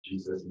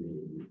Jesus' name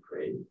we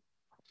pray.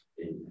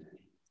 Amen.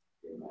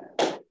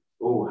 Amen.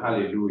 Oh,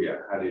 hallelujah.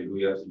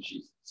 Hallelujah to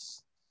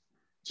Jesus.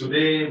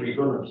 Today we're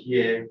going to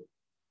hear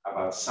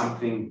about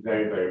something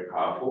very, very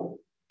powerful.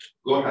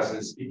 God has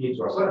been speaking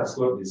to us. What has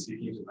God been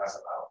speaking to us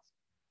about?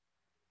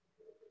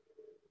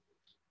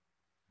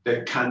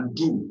 The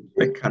can-do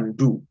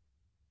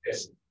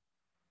person.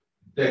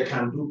 The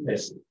can-do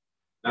person.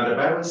 Now the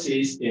Bible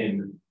says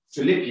in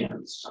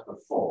Philippians chapter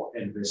 4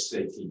 and verse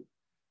 13,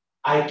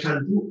 I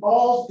can do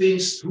all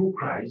things through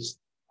Christ,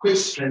 which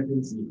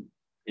strengthens me.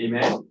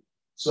 Amen.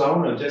 So I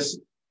want to just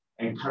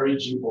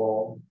encourage you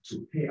all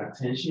to pay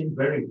attention.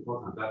 Very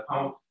important that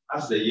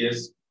as the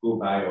years go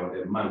by, or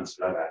the months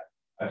rather,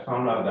 I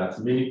found out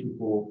that many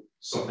people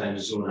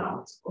sometimes zone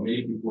out, or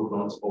many people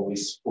don't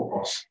always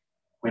focus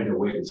when the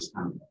word is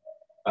coming.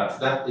 But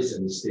that is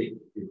a mistake,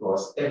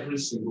 because every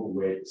single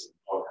word is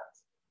important.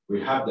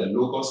 We have the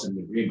logos and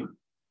the rhema,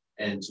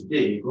 and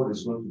today God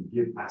is going to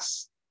give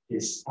us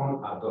his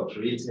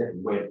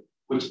unadulterated word,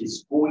 which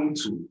is going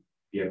to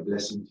be a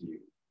blessing to you.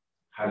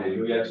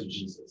 Hallelujah to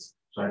Jesus.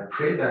 So I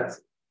pray that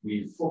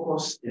we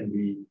focus and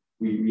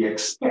we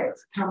expect,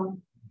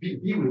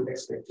 be with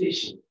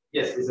expectation.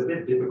 Yes, it's a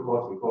bit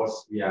difficult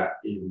because we are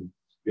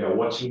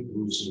watching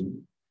through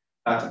Zoom,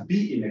 but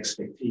be in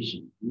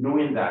expectation,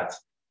 knowing that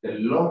the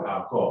Lord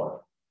our God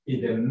in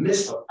the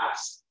midst of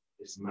us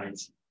is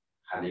mighty.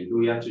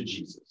 Hallelujah to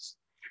Jesus.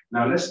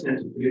 Now let's turn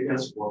to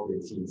Philippians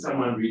 4:13.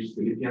 Someone read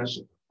Philippians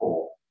chapter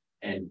 4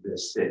 and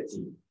verse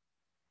 13.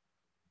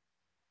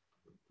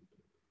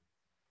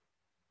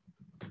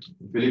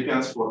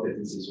 Philippians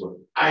 4:13 says what?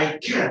 I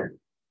can.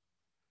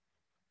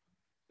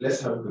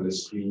 Let's have it on the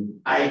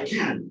screen. I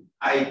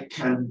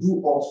can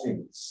do all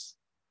things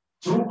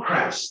through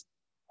Christ,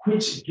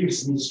 which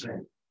gives me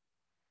strength.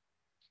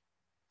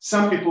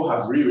 Some people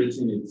have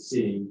rewritten it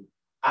saying,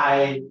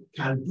 I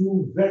can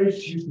do very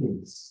few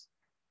things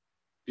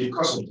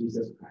because of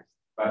Jesus Christ.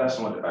 But that's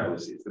not what the Bible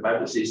says. The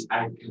Bible says,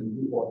 I can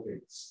do all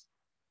things.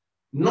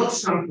 Not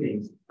some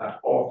things, but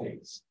all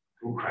things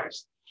through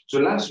Christ. So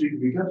last week,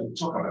 we got to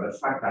talk about the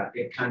fact that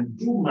a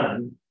can-do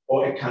man,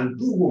 or a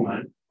can-do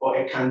woman, or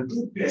a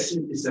can-do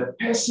person is a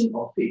person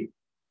of faith.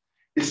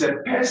 It's a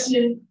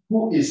person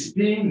who is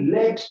being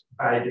led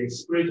by the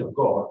Spirit of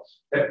God,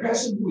 a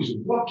person who is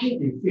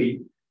walking in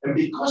faith, and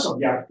because of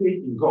their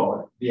faith in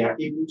God, they are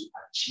able to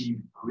achieve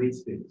great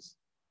things.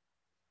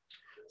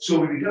 So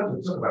we began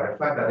to talk about the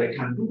fact that a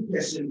can-do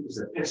person is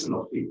a person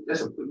of faith.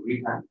 That's a quick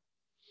recap.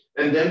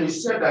 And then we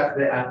said that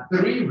there are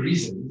 3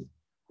 reasons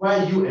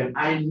why you and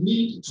I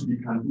need to be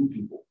can-do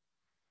people.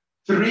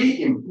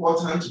 3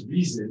 important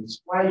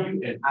reasons why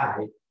you and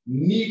I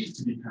need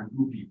to be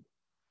can-do people.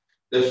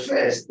 The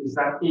first is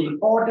that in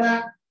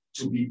order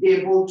to be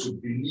able to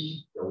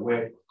believe the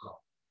word of God.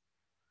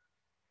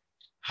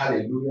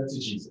 Hallelujah to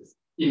Jesus.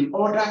 In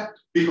order,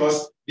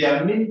 because there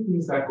are many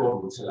things that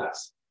God will tell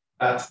us,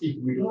 that if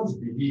we don't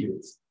believe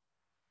it,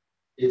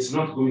 it's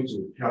not going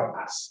to help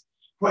us.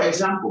 For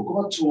example,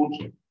 God told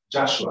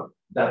Joshua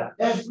that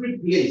every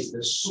place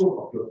the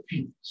sole of your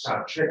feet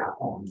shall tread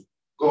upon,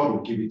 God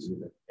will give it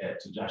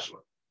to Joshua.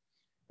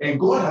 And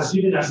God has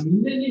given us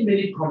many,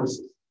 many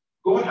promises.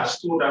 God has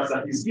told us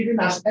that he's given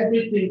us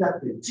everything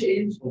that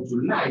pertains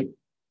unto life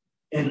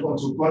and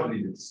unto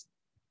godliness.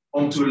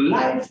 Unto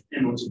life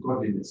and unto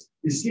godliness.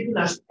 He's given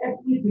us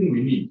everything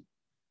we need.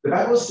 The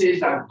Bible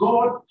says that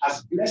God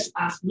has blessed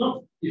us,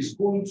 not is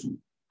going to,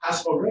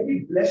 has already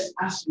blessed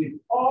us with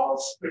all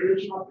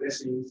spiritual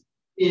blessings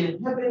in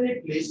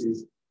heavenly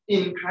places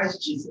in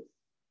Christ Jesus.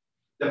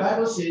 The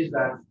Bible says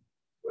that,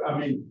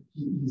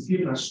 he's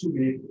given us 2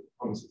 many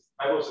promises.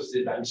 The Bible also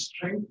says that his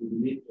strength will be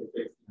made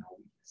perfect in our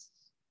weaknesses.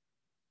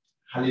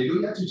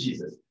 Hallelujah to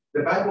Jesus.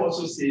 The Bible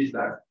also says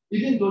that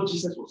even though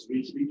Jesus was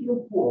rich, he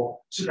became poor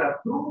so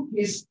that through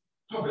his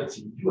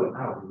poverty, you and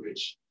I will be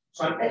rich.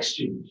 So an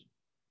exchange.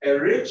 A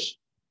rich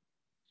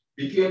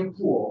became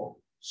poor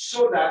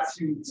so that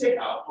he will take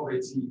our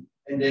poverty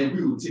and then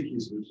we will take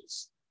his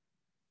riches.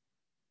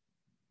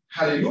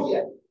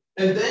 Hallelujah.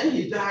 And then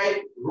he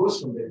died,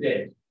 rose from the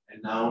dead,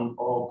 and now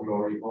all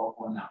glory, all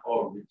honor,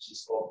 all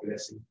riches, all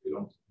blessings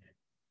belong to him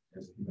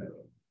and to him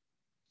alone.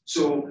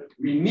 So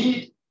we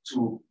need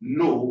to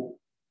know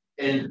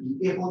and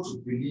be able to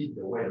believe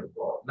the word of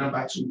God.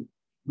 Number 2,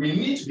 we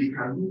need to be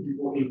can-do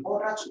people in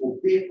order to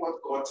obey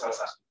what God tells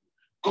us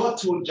to do. God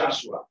told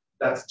Joshua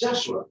that,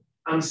 Joshua,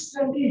 I'm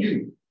sending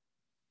you.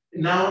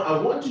 Now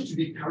I want you to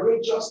be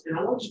courageous and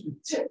I want you to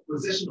take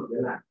possession of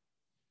the land.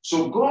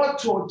 So God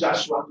told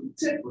Joshua to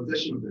take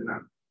possession of the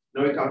land.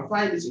 Now we can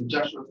find this in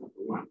Joshua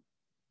chapter 1.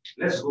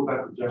 Let's go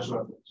back to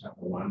Joshua chapter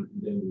 1 and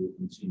then we will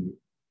continue.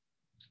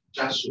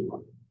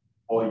 Joshua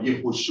or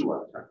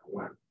Yehoshua chapter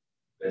 1,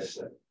 verse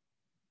 7.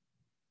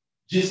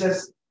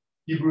 Jesus'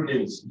 Hebrew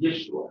name is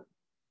Yeshua.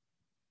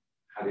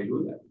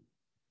 Hallelujah.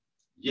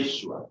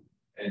 Yeshua.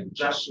 And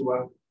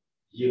Joshua,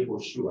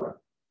 Yehoshua.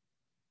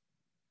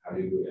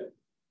 Hallelujah.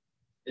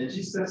 And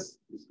Jesus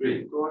is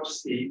great. God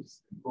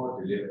saves, and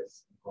God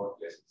delivers, and God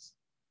blesses.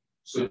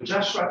 So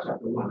Joshua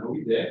chapter 1, are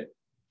we there?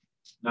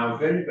 Now,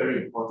 very,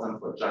 very important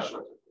for Joshua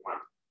chapter 1.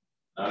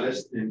 Now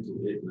let's turn to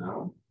it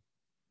now.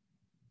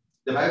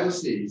 The Bible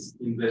says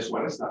in verse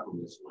 1, let's start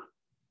from verse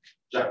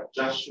 1.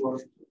 Joshua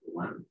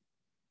 1.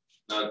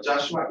 Now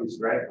Joshua is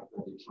right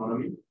after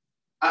Deuteronomy,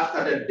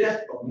 after the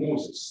death of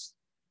Moses,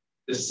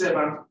 the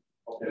servant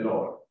of the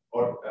Lord,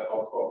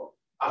 or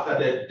after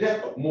the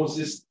death of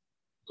Moses,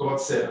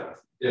 God's servant,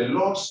 the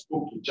Lord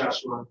spoke to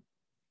Joshua,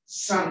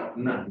 son of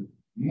Nun,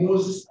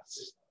 Moses'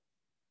 assistant.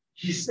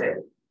 He said,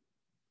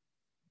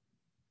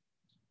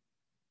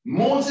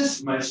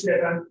 Moses, my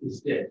servant, is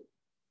dead.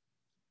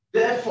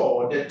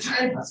 Therefore, the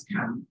time has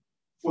come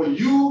for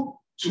you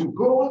to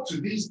go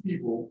to these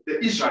people, the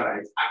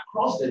Israelites,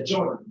 across the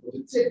Jordan, or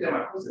to take them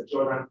across the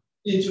Jordan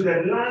into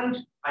the land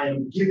I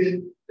am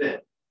giving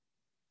them.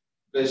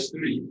 Verse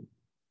 3.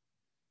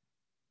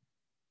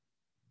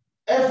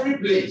 Every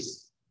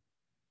place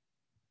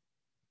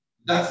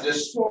that the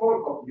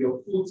sole of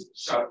your foot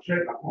shall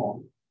tread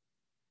upon,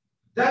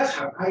 that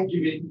have I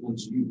given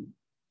unto you,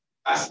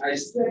 as I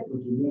said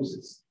unto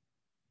Moses.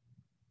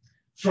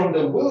 From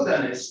the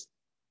wilderness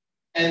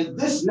and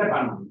this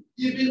Lebanon,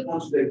 even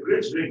unto the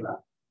great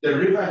river, the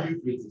river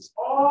Euphrates,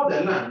 all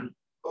the land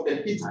of the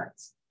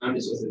Hittites. And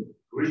this was a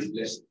great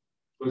blessing,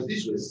 because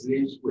these were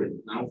slaves who were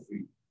now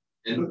free.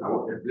 And look at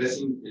what the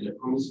blessing and the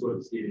promise God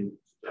is giving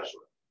to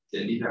Joshua, the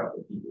leader of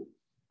the people.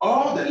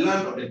 All the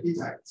land of the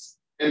Hittites,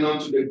 and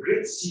unto the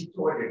great sea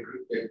toward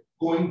the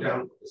going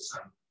down of the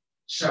sun,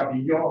 shall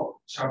be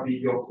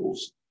your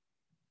coast.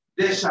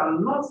 There shall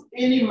not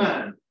any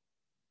man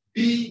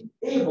be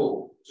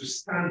able to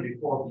stand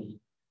before thee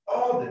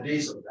all the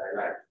days of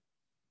thy life.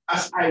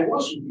 As I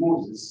was with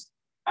Moses,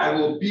 I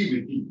will be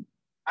with thee.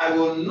 I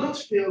will not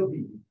fail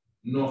thee,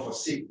 nor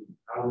forsake thee.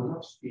 I will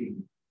not fail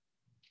you,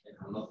 and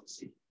I will not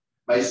forsake you.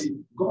 But you see,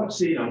 God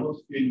saying, I will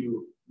not fail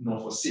you, nor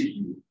forsake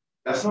you,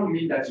 does not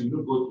mean that you will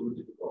not go through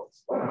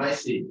difficulties. What am I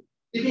saying?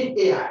 Even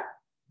Ai,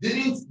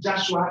 didn't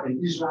Joshua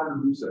and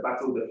Israel lose the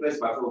battle, the first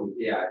battle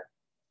with Ai?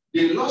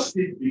 They lost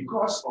it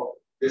because of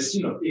the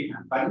sin of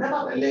Achan. But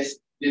nevertheless,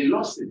 they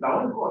lost it. But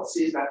when God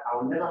says that I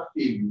will never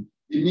fail you,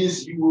 it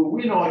means you will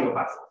win all your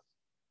battles.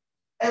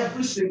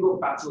 Every single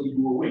battle you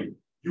will win.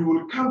 You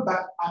will come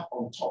back up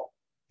on top.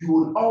 You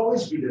will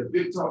always be the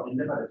victor and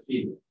never the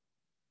failure.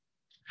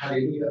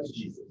 Hallelujah to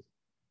Jesus.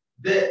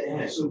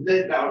 So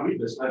then I'll read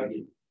verse 5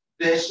 again.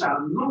 There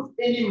shall not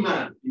any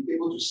man be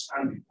able to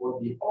stand before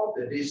thee all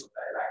the days of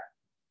thy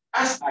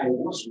life. As I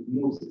was with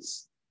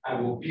Moses, I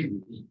will be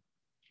with thee.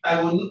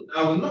 I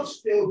will not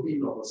fail thee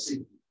nor forsake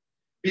thee.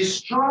 Be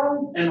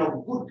strong and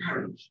of good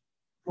courage,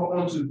 for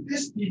unto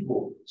this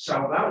people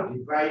shalt thou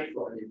divide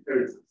for an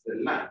inheritance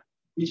the land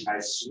which I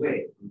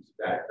swear unto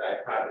thy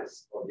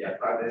fathers or their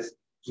fathers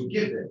to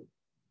give them.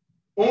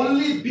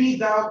 Only be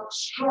thou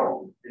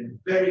strong and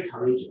very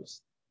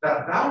courageous,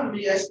 that thou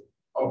mayest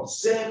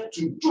observe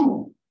to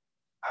do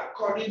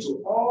according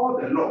to all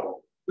the law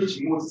which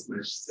Moses my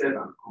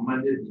servant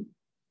commanded thee.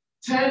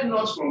 Turn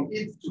not from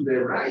it to the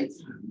right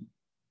hand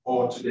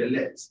or to the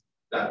left,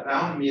 that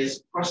thou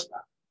mayest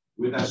prosper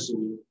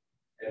whithersoever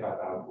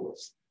thou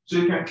goest. So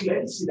you can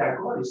clearly see that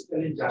God is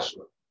telling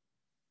Joshua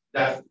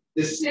that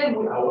the same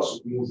way I was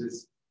with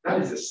Moses,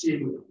 that is the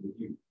same way I'm with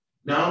you.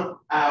 Now,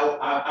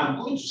 I'm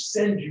going to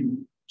send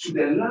you to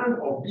the land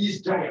of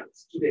these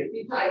giants, to the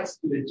Hittites,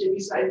 to the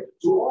Jebusites,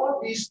 to all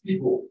these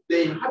people.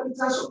 The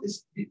inhabitants of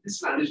this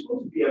land is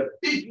going to be a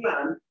big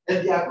land,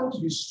 and there are going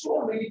to be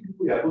so many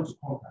people you are going to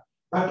conquer.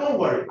 But don't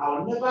worry, I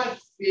will never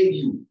fail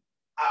you.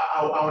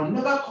 I will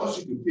never cause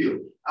you to fail.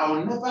 I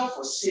will never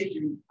forsake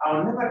you. I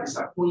will never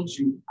disappoint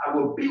you. I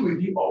will be with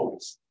you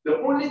always. The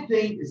only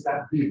thing is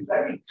that be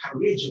very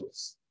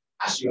courageous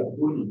as you are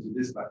going into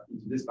this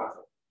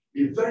battle.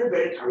 Be very,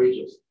 very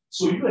courageous.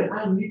 So you and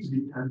I need to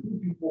be can-do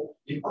people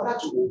in order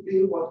to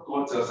obey what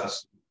God tells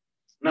us to do.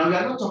 Now, we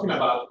are not talking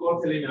about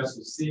God telling us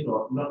to sin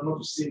or not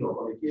to sin or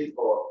fornicate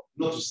or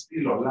not to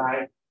steal or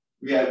lie.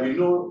 We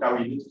know that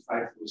we need to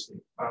fight those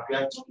things. But we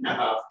are talking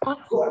about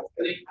God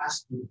telling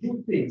us to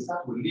do things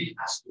that will lead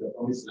us to the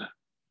promised land.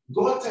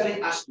 God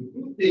telling us to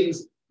do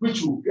things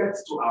which will get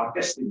to our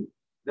destiny.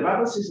 The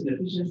Bible says in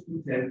Ephesians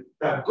 2:10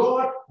 that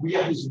God, we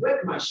are his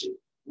workmanship.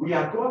 We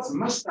are God's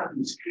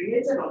masterpiece,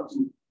 created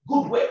unto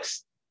good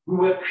works. We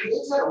were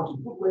created unto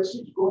good works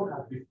which God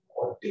has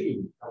before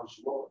ordained that we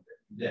should walk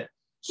on them.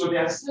 So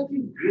there are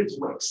certain great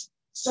works,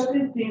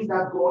 certain things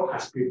that God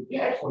has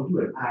prepared for you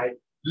and I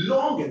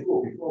long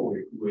ago before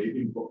we were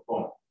even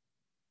born.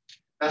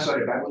 That's why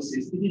the Bible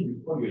says, even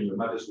before you were in your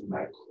mother's womb,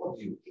 I called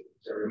you,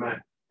 Jeremiah,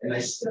 and I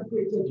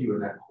separated you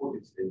and I called you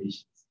to the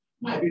nations.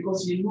 Why?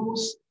 Because he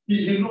knows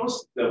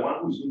the one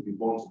who's going to be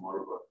born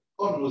tomorrow.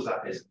 God knows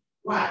that person.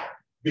 Why?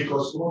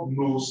 Because God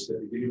knows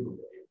the beginning from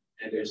the end,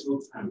 and there's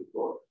no time with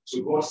God.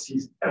 So God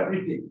sees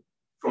everything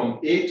from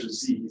A to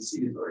Z. He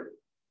sees it already.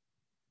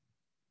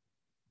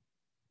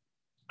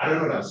 I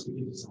don't know that I'm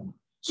speaking to someone.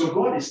 So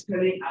God is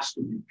telling us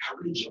to be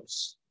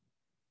courageous.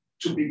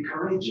 To be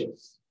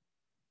courageous.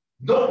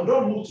 Don't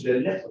move to the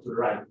left or to the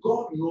right.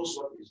 God knows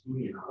what he's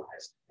doing in our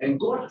lives. And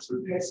God has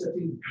prepared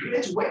certain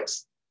great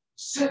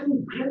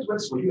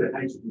works for you and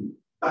I to do.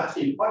 But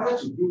in order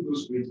to do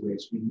those great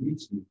works, we need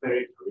to be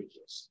very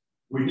courageous.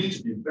 We need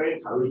to be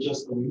very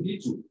courageous, and we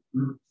need to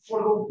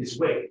follow his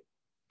way.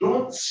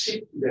 Don't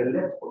shift to the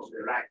left or to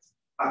the right,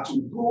 but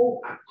to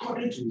go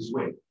according to his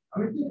way. I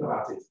mean, think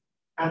about it.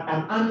 An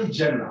army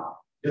general,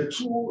 the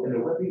tool and the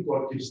weapon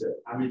God gives the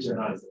army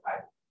general is the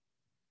Bible.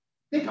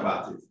 Think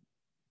about it.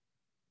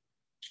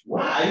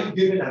 Why are you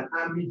giving an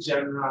army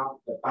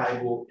general the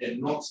Bible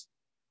and not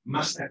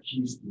master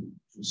keys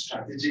to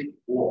strategic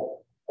war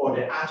or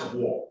the art of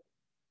war?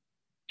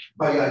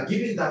 But you are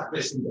giving that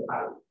person the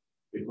Bible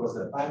because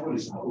the Bible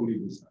is our only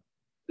wisdom.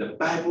 The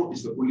Bible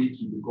is the only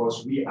key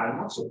because we are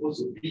not supposed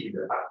to be in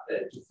the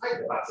battle to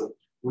fight the battle.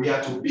 We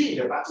are to be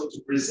in the battle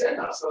to present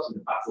ourselves in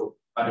the battle,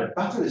 but the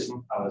battle is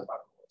not ours but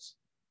God's.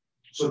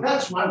 So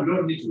that's why we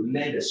don't need to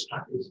learn the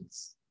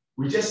strategies.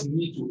 We just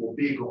need to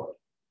obey God.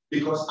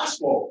 Because as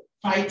for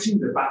fighting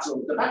the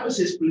battle, the Bible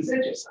says,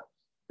 present yourself.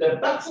 The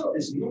battle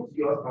is not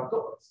yours but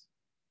God's.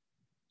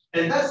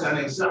 And that's an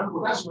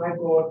example. That's why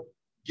God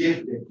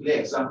gave the clear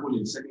example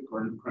in 2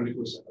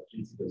 Chronicles chapter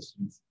 20, verse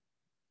 20.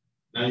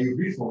 Now you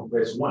read from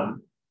verse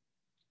 1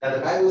 that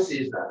the Bible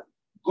says that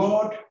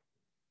God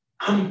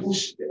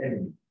ambushed the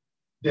enemy.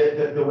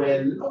 There were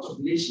a lot of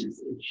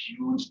nations, a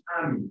huge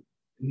army.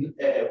 Many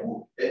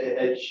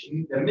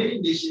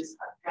nations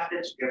had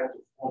gathered together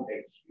to form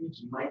a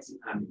huge, mighty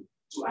army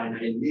to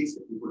annihilate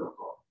the people of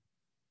God.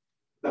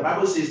 The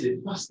Bible says they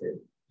fasted.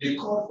 They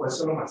called for a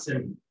solemn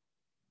assembly.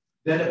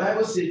 Then the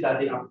Bible says that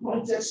they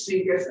appointed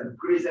singers and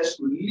praisers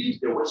to lead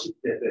the worship,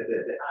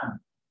 the army.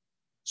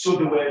 So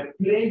they were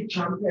playing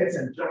trumpets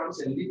and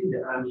drums and leading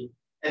the army.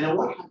 And then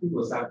what happened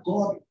was that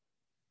God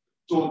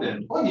told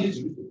them, all you need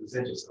to do is to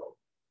present yourself.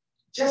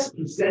 Just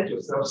present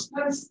yourself,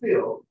 stand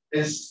still,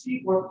 and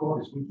see what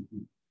God is going to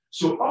do.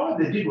 So all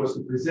they did was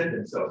to present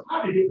themselves.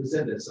 How did they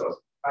present themselves?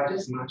 By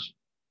just marching.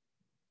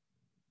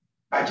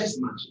 By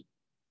just marching.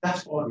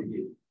 That's all they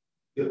did.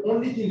 The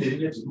only thing they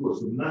needed to do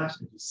was to march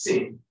and to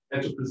sing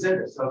and to present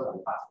themselves at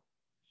the battle.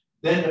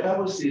 Then the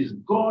Bible says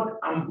God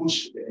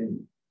ambushed the enemy.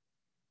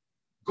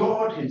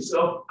 God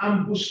himself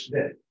ambushed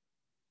them.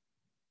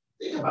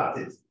 Think about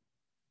it.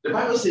 The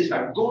Bible says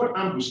that God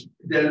ambushed.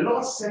 The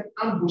Lord set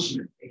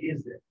ambushment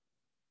against them.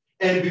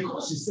 And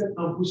because he set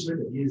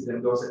ambushment against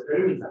them, there was a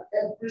perimeter.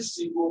 Every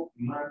single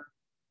man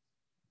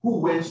who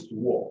went to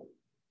war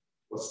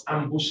was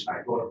ambushed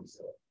by God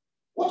himself.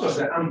 What was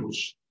the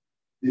ambush?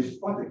 They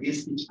fought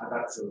against each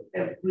other till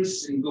every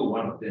single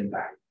one of them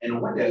died. And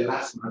when the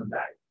last man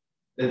died,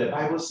 then the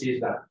Bible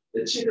says that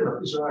the children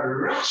of Israel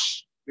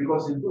rushed,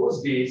 because in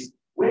those days,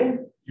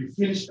 when you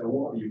finish the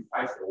war, you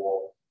fight the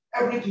war,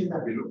 everything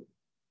that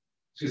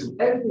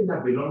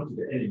belonged to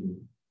the enemy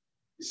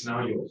is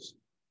now yours.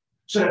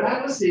 So the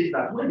Bible says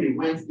that when they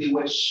went, they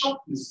were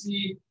shocked to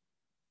see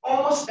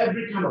almost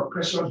every kind of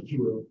precious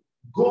jewel,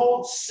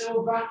 gold,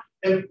 silver,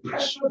 and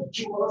precious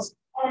jewels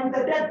on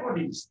the dead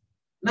bodies.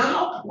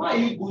 Now, why are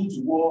you going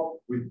to war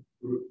with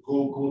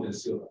gold and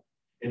silver?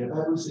 And the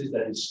Bible says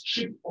that they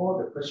stripped all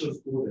the precious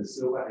gold and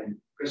silver and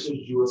precious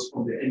jewels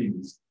from the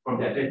enemies, from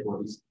their dead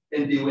bodies,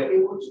 and they were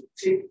able to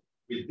take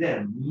with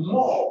them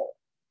more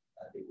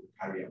than they could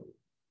carry away.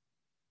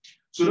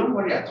 So don't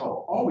worry at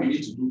all. All we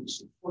need to do is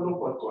to follow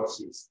what God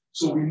says.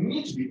 So we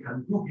need to be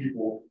can-do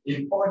people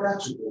in order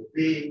to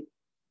obey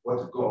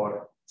what God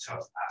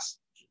tells us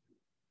to do.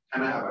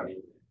 Can I have an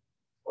amen?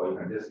 Or you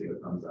can just give a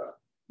thumbs up.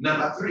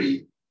 Number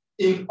 3,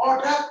 in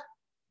order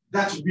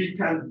that we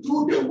can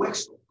do the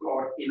works of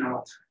God in our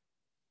time.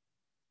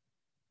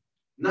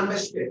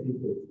 Numbers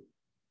 13:30.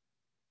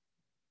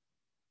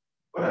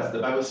 What does the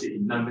Bible say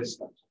in Numbers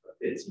chapter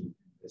 13,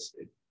 verse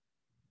 30?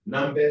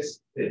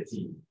 Numbers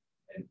 13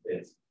 and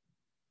 30.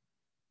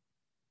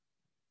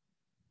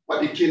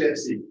 What did Caleb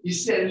say? He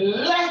said,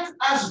 let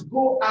us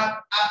go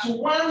up at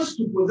once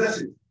to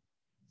possess it,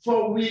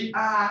 for we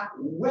are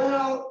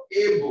well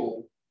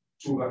able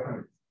to overcome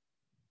it.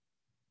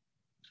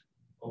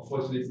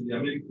 Unfortunately, there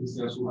are many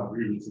Christians who have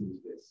rewritten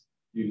this verse.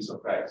 You'll be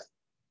surprised.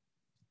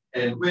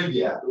 And when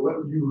you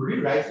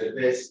rewrite the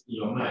verse in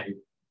your mind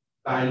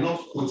by not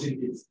quoting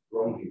it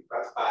wrongly,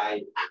 but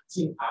by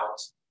acting out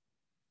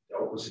the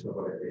opposite of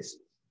what the verse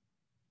says.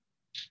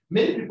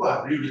 Many people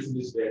have rewritten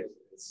this verse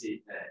and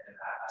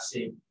are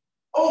saying,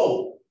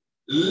 oh,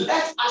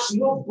 let us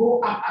not go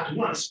up at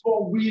once,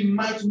 for we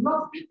might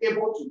not be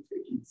able to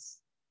take it.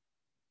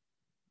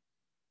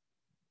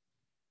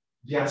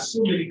 There are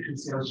so many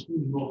Christians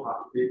who know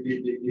how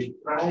they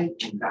thrive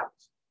in that.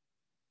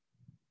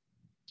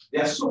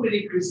 There are so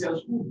many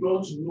Christians who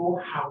don't know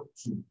how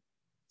to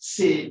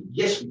say,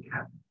 yes, we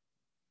can.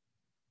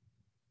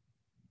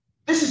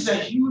 This is a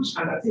huge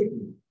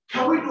undertaking.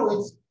 Can we do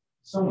it?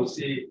 Some will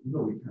say,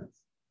 no, we can't.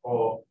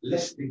 Or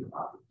let's think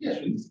about it. Yes,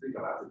 we need to think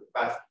about it.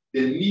 But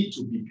there need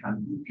to be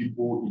can-do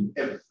people in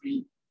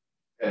every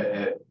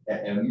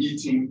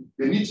meeting.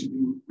 We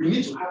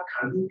need to have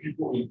can-do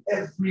people in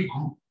every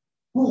group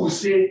who will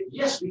say,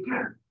 yes, we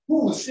can.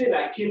 Who will say,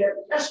 like Caleb,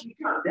 yes, we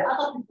can. The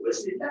other people will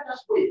say, let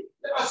us wait.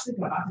 Let us think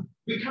about it.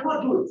 We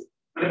cannot do it.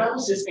 And the Bible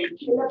says, and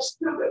Caleb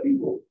still the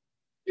people.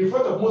 in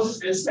front of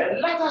Moses and said,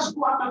 let us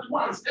go up at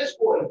once. Let's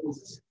go and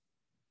possess it.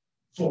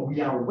 For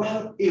we are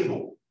well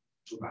able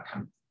to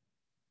overcome it.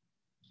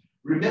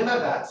 Remember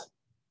that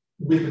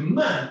with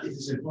man, it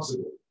is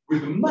impossible.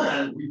 With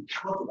man, we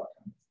cannot overcome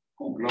it.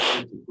 Oh,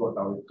 glory to God,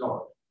 but with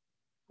God.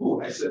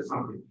 Oh, I said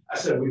something. I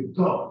said, with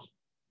God,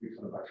 we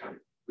can overcome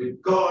it.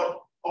 With God,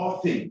 all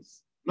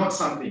things, not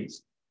some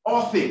things,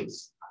 all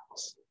things are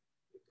possible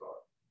with God.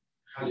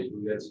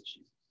 Hallelujah to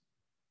Jesus.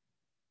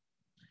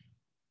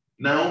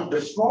 Now,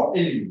 the four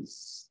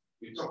enemies,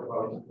 we talked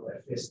about it for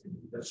the first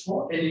enemy, the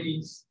four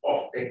enemies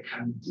of a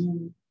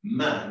can-do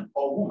man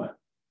or woman.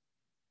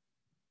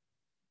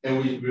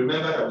 And we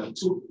remember that we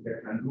took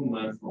the can-do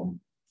man from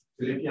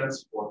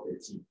Philippians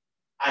 4:13.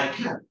 I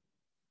can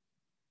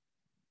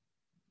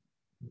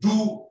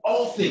do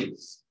all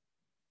things.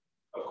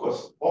 Of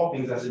course, all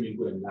things doesn't mean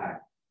go and lie.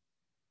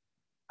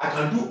 I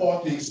can do all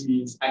things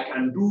means I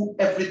can do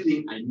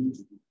everything I need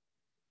to do.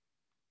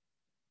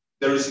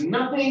 There is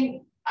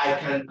nothing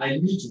I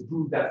need to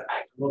do that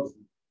I cannot do.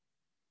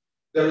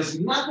 There is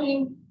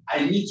nothing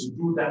I need to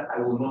do that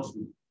I will not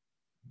do.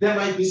 There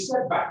might be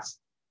setbacks,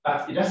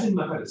 but it doesn't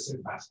matter the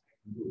setbacks, I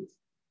can do it.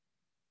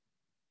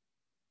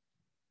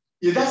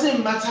 It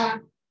doesn't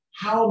matter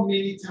how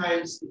many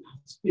times it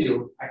has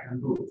failed, I can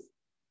do it.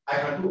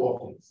 I can do all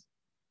things.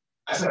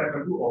 I said I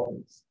can do all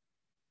things.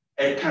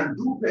 A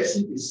can-do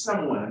person is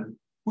someone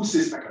who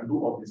says I can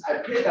do all things. I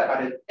pray that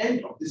by the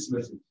end of this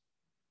message,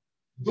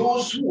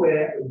 those who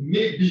were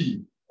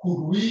maybe,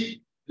 could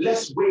we,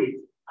 let's wait,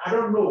 I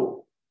don't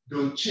know,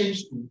 they'll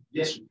change to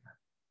yes, we can.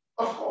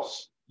 Of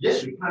course,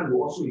 yes, we can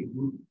will also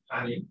include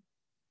planning.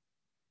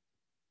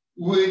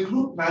 We'll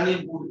include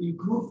planning, we'll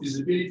include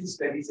feasibility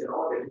studies and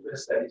all the different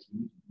studies we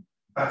need to do.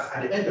 But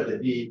at the end of the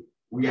day,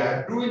 we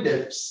are doing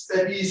the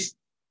studies,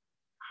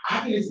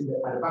 having it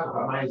at the back of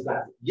our minds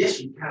that yes,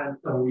 we can,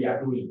 and we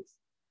are doing it.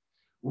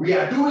 We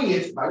are doing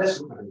it, but let's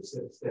look at the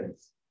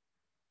studies.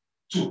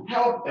 To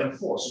help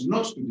enforce,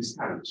 not to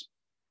discourage,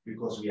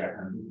 because we are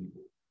can-do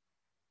people.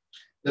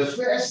 The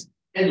first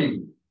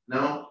enemy,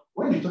 now,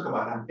 when you talk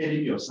about an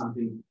enemy or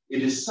something,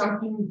 it is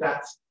something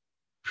that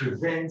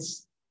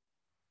prevents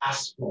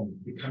us from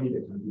becoming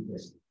a can-do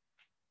person.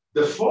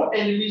 The four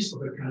enemies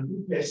of a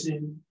can-do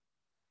person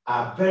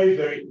are very,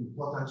 very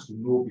important to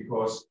know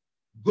because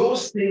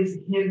those things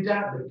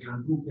hinder the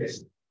can-do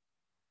person.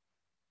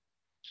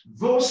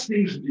 Those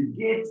things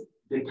negate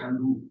the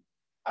can-do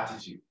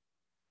attitude.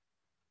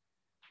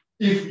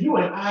 If you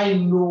and I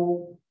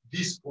know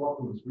these four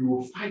things, we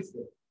will fight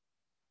them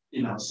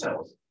in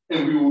ourselves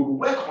and we will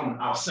work on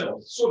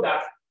ourselves so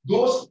that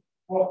those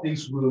four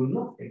things will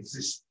not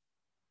exist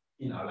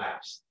in our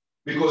lives.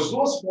 Because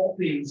those four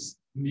things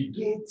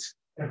negate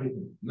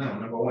everything. Now,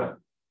 number one,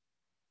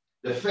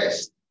 the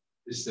first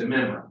is the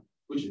memory,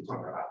 which we talk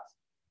about.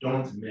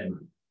 Don't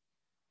murmur.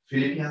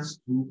 Philippians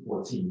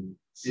 2:14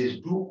 says,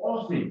 do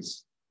all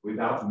things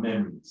without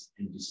murmurings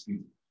and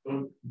dispute.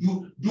 Don't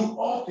do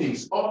all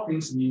things. All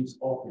things means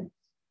all things.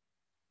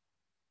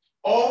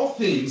 All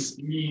things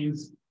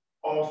means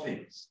all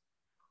things.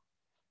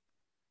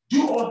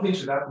 Do all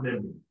things without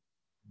murmuring.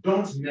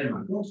 Don't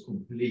murmur. Don't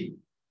complain.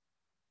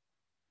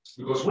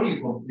 Because when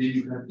you complain,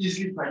 you can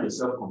easily find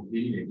yourself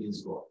complaining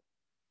against God.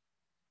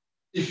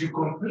 If you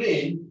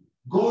complain,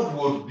 God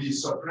will be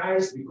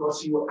surprised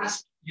because he will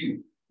ask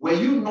you, were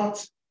you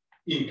not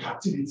in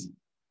captivity?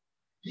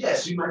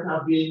 Yes, you might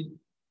have been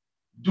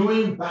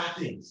doing bad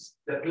things,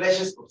 the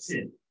pleasures of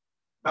sin.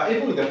 But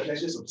even with the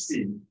pleasures of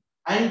sin,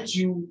 aren't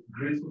you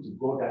grateful to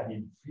God that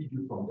he freed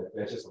you from the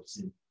pleasures of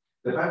sin?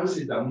 The Bible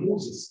says that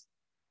Moses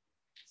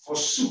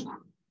forsook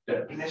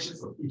the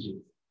pleasures of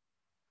Egypt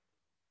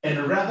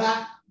and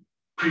rather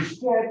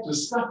preferred to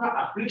suffer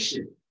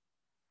affliction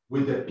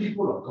with the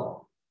people of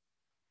God.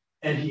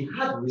 And he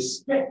had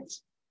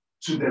respect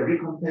to the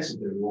recompense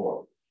of the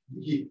reward.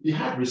 He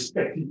had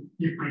respect.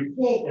 He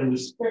preferred and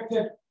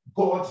respected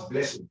God's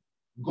blessing,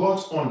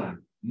 God's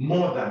honor,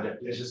 more than the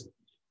pleasures of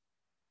Egypt.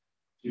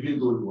 Even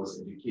though he was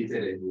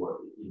educated and he was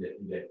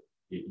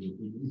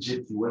in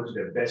Egypt, he went to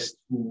the best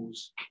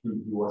schools. He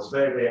was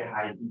very, very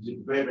high in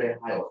Egypt, very, very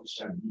high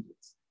official in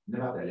Egypt.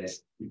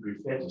 Nevertheless, he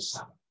preferred to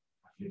suffer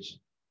affliction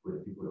with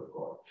the people of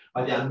God.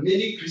 But there are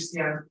many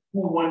Christians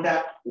who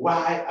wonder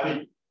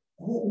why,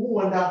 who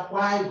wonder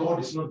why God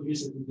is not doing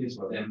certain things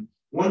for them,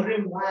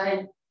 wondering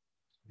why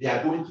they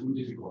are going through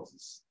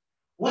difficulties.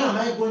 Why am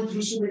I going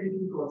through so many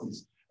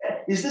difficulties?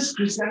 Is this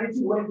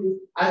Christianity working?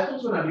 I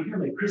thought when I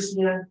became a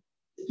Christian,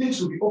 things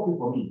will be open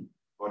for me.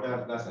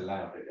 But that's a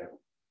lie of the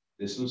devil.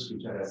 There's no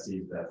scripture that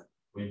says that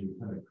when you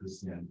become a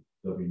Christian,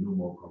 there'll be no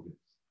more problems.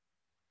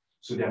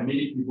 So there are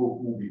many people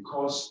who,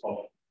 because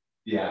of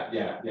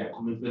their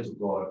commitment to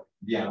God,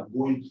 they are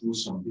going through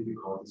some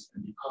difficulties,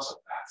 and because of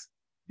that,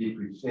 they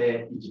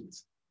prefer Egypt.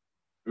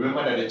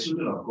 Remember that the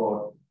children of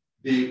God,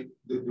 they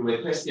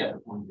were thirsty at the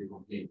point they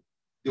complained.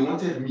 They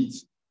wanted meat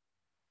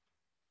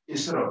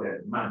instead of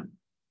the man.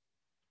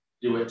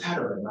 They were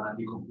tired of the man,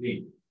 they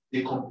complained.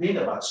 They complained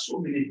about so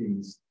many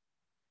things,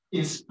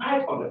 in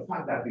spite of the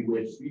fact that they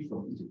were free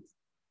from Egypt.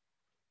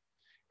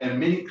 And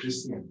many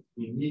Christians,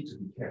 we need to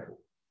be careful.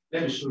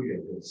 Let me show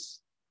you a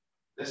verse.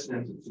 Let's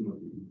turn to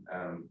Timothy.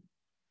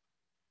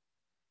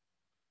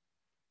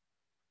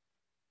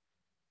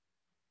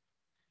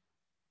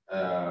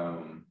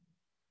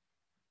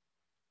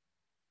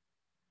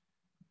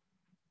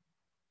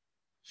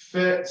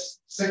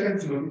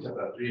 Second Timothy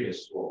chapter 3,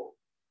 verse 12.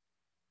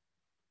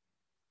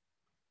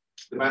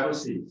 The Bible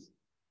says,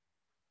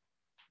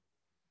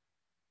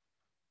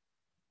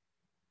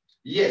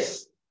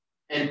 yes,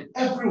 and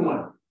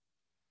everyone,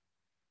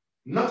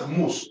 not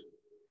most,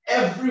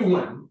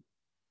 everyone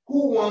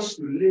who wants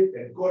to live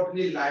a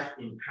godly life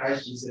in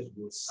Christ Jesus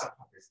will suffer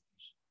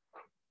persecution.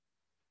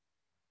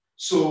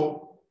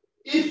 So,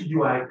 if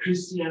you are a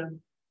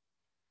Christian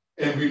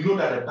and we know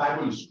that the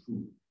Bible is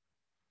true,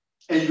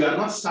 and you are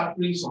not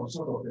suffering some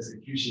sort of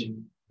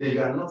persecution, then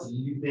you are not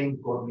living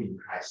godly in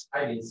Christ.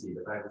 I didn't say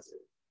the Bible said.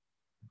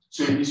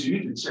 So it means you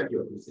need to check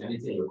your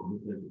Christianity and your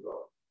commitment to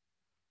God.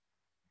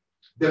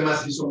 There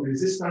must be some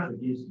resistance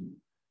against you.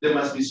 There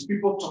must be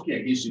people talking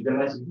against you. There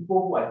must be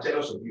people who are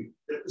jealous of you.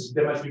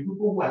 There must be people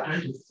who are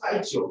trying to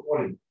fight your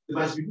calling. There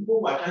must be people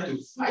who are trying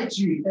to fight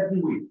you in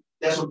every way.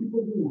 There are some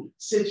people who will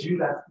say to you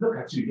that, look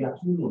at you, you are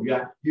too known.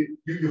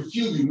 You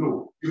feel you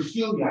know. You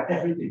feel you are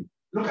everything.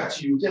 Look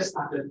at you, just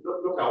started.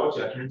 Look at what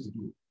you are trying to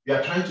do. You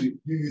are trying to,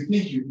 you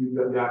think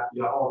you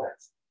are all that.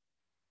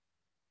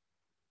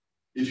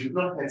 If you've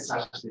not heard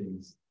such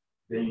things,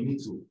 then you need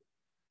to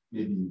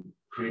maybe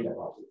pray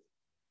about it.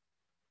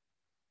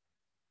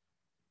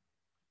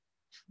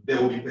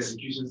 There will be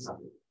persecution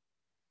suffering.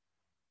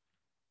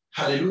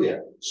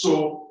 Hallelujah.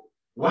 So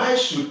why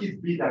should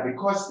it be that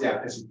because there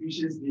are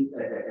persecutions we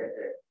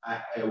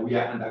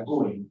are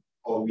undergoing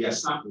or we are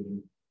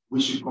suffering,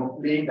 we should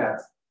complain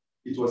that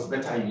it was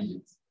better in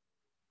Egypt?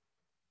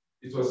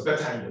 It was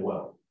better in the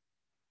world.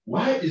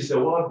 Why is the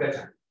world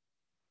better?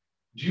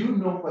 Do you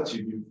know what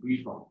you've been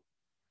freed from?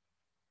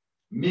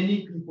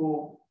 Many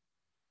people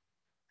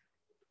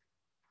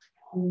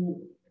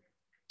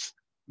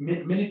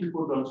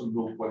don't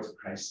know what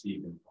Christ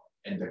saved them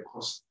from and the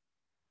cost.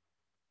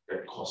 The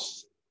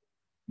cost.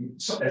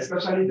 So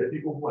especially the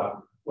people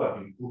who have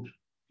been good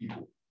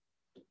people.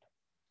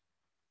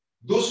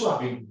 Those who have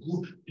been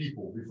good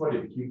people before they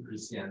became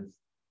Christians,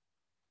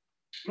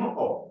 not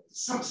all.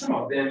 Some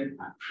of them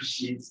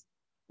appreciate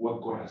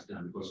what God has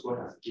done because God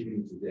has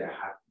given it to their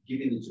heart,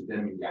 given it to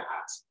them in their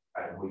hearts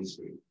by the Holy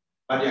Spirit.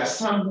 But there are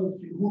some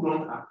who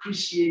don't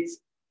appreciate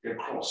the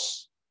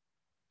cross.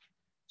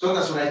 So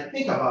that's when I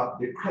think about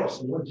the cross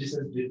and what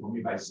Jesus did for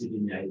me by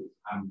saving me,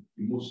 I'm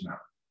emotional.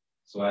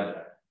 So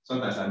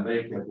sometimes I'm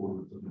very careful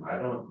with talking about.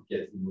 I don't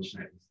get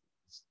emotional.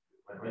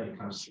 When it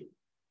comes to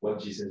what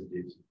Jesus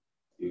did,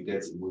 you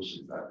get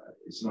emotions.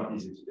 It's not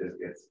easy to just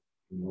get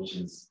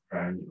emotions,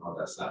 crying and all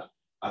that stuff.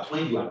 But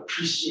when you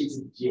appreciate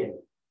it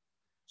dearly,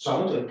 so I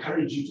want to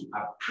encourage you to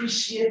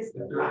appreciate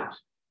the blood.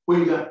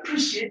 When you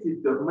appreciate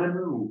it, the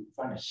memory will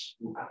vanish,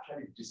 will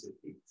actually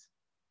disappear.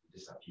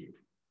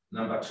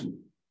 Number 2,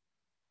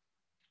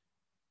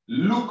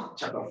 Luke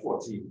chapter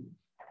 14,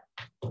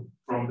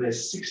 from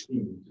verse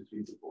 16 to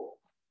 24.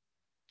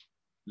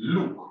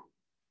 Luke,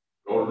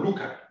 or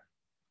Luca,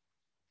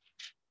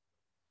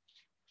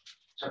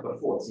 chapter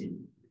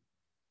 14,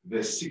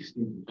 verse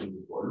 16 to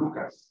 24.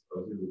 Lucas,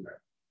 or is it Luca?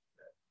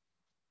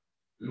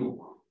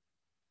 Luke.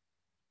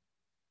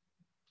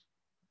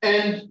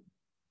 And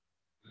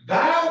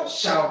thou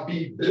shalt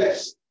be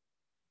blessed,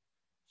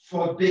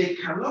 for they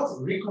cannot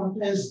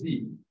recompense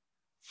thee,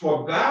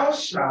 for thou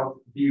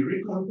shalt be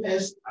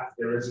recompensed at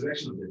the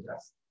resurrection of the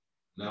just.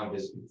 Now,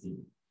 verse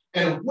 15.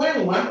 And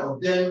when one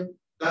of them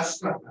that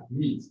sat at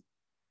meat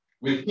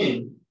with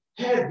him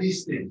heard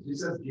these things,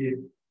 Jesus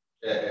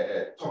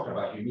talked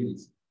about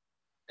humility.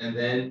 And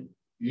then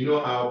you know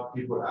how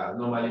people are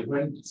normally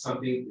when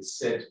something is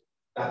said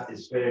that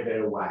is very,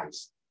 very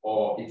wise,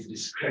 or it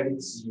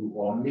discredits you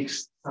or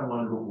makes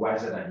someone look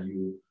wiser than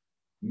you.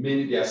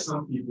 There are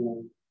some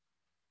people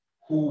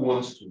who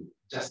want to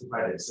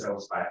justify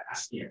themselves by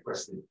asking a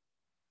question.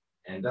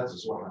 And that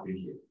is what happened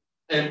here.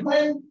 And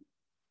when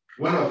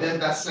one of them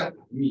that sat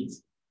at meat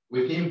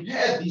with him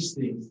heard these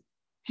things,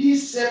 he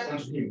said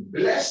unto him,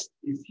 Blessed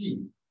is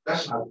he that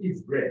shall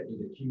eat bread in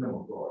the kingdom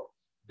of God.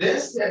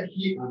 Then said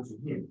he unto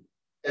him,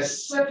 A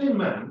certain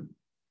man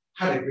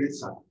had a great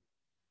supper,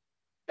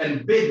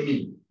 and bade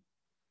me.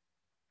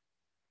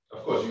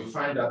 Of course, you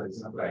find that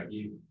example I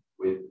gave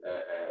with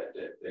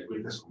the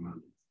greatest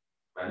commandment.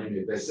 My name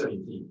is verse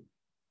 17.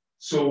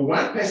 So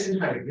one person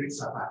had a great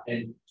supper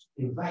and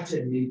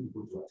invited many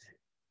people to attend.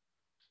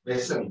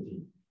 Verse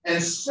 17.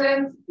 And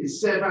sent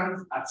his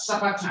servants at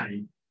supper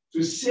time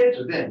to say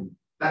to them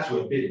that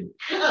were bidden,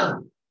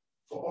 Come,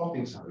 for all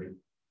things are ready.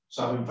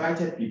 So I've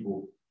invited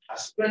people. I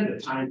spent the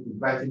time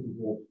inviting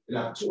people, and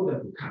I've told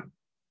them to come.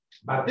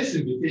 But this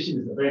invitation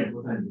is a very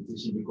important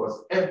invitation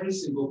because every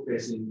single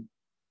person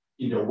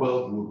in the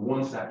world would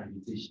want that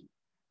invitation.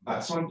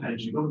 But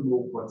sometimes you don't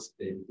know what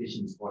the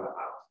invitation is all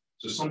about.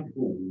 So some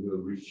people will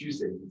refuse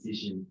the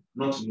invitation,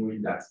 not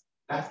knowing that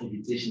that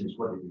invitation is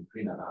what they've been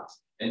praying about.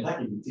 And that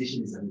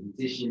invitation is an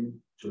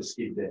invitation to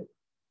escape death.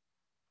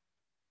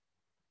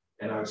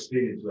 And I'll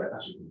explain it to you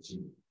as we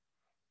continue.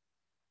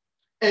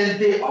 And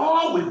they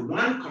all with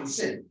one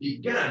consent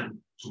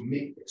began to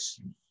make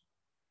excuses.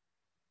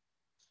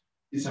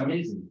 It's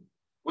amazing.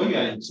 When you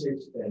are in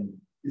church, and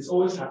it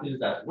always happens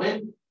that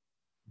when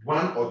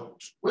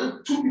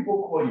two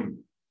people call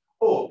you,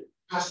 oh,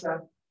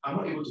 Pastor, I'm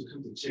not able to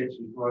come to church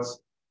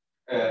because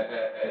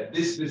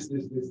this,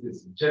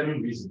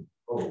 genuine reason.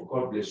 Oh,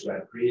 God bless you. I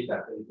pray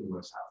that everything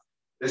works out.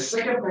 The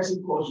second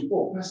person calls you,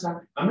 oh,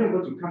 Pastor, I'm not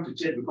able to come to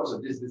church because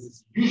of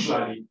this.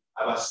 Usually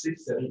about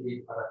 6, 7,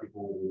 8 other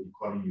people will be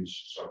calling you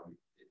shortly.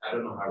 I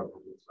don't know how it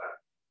works like.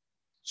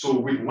 So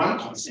with one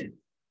consent,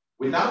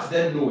 without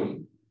them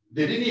knowing,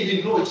 they didn't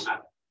even know each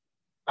other.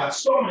 But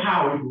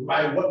somehow,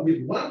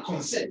 with one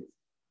consent,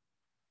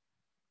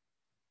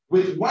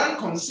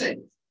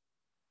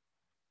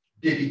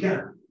 they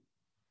began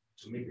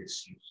to make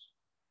excuse.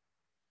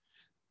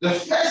 The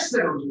first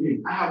said unto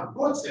him, I have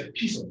bought a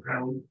piece of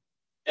ground,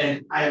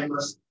 and I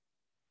must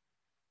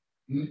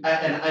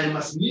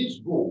needs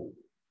go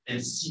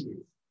and see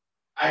it.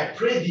 I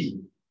pray thee,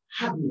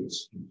 have me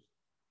excuse.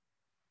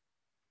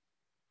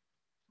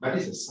 But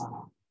this is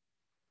summer.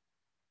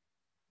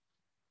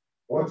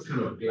 What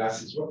kind of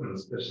glasses, what kind of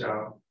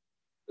special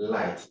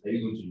light are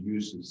you going to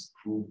use to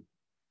screw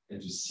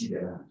and to see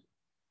the land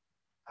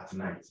at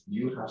night? Do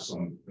you have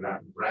some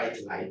bright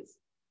light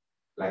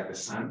like the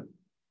sun?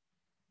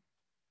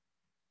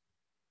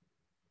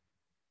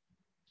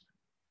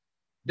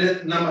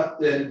 Verse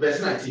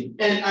 19.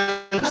 And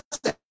I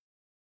said,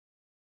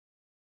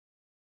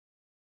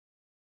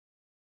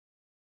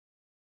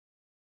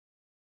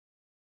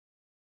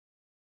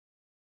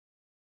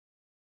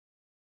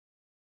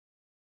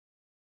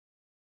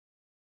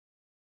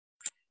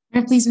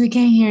 please, we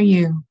can't hear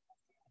you.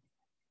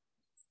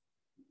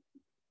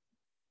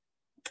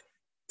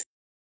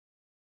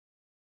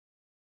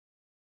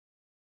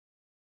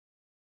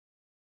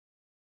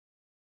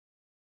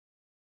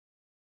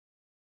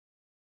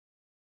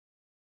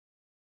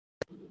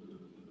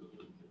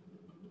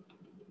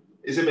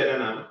 Is it better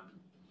now?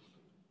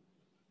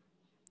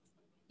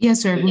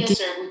 Yes, sir. Yes,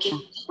 sir.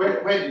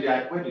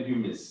 Where did you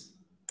miss?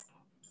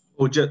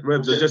 Oh, just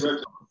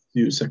a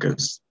few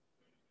seconds.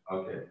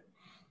 Okay.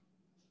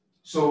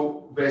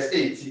 So verse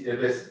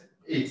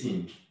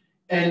 18.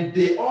 And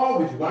they all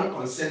with one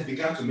consent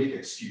began to make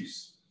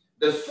excuse.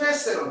 The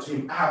first said unto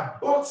him, I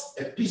have bought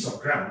a piece of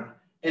ground,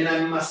 and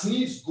I must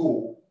needs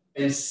go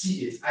and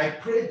see it. I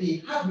pray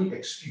thee, have me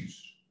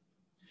excused.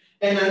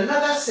 And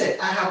another said,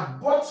 I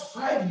have bought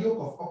 5 yoke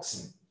of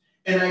oxen,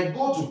 and I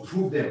go to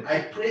prove them.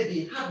 I pray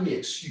thee, have me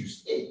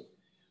excused. Hey.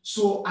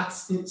 So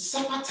in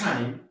supper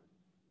time,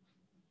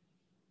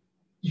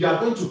 you are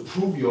going to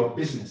prove your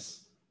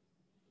business.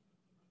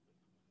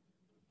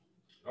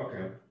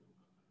 Okay.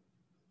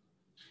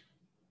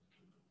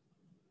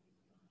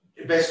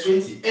 Verse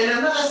 20. And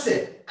another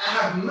said, I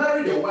have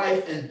married a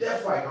wife, and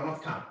therefore I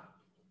cannot come.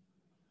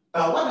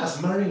 But what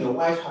does marrying a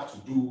wife have to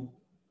do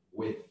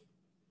with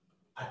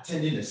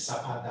attending a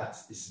supper that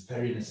is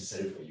very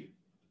necessary for you?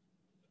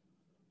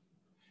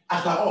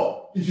 After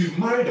all, if you've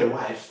married a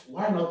wife,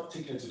 why not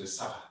take her to the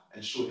supper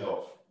and show her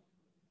off?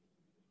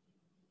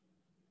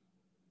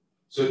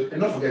 So,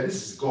 and don't forget,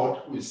 this is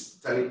God who is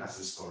telling us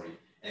the story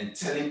and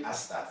telling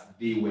us that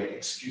they were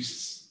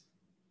excuses.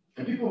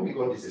 And people make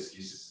all these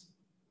excuses.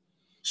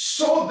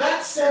 So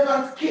that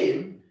servant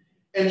came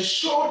and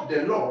showed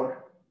the Lord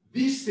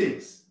these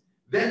things.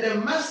 Then the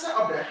master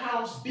of the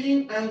house,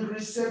 being angry,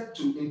 said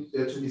to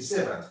his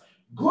servant,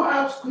 go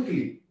out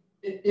quickly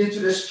into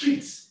the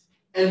streets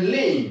and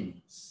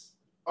lanes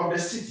of the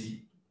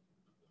city,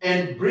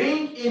 and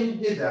bring in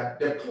hither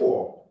the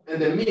poor,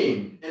 and the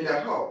maimed, and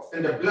the halt,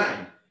 and the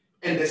blind.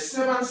 And the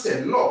servant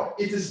said, Lord,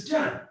 it is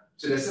done.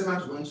 So the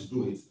servant went to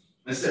do it,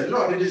 and said,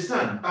 Lord, it is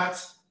done,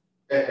 but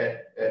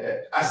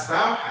as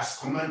thou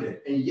hast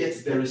commanded, and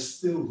yet there is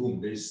still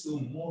room, there is still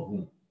more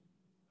room.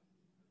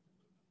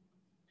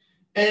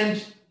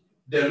 And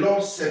the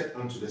Lord said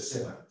unto the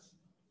servant,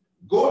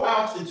 go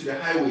out into the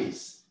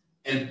highways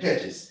and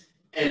hedges,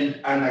 and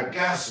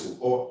anagazo,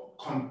 or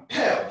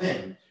compel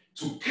them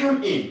to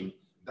come in,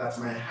 that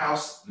my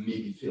house may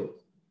be filled.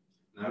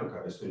 Now look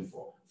at verse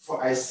 24.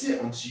 For I say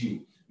unto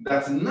you,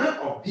 that none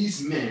of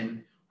these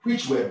men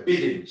which were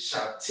bidden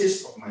shall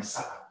taste of my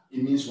supper.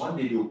 It means one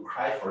day they will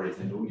cry for it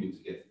and they won't be able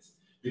to get it,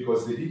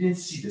 because they didn't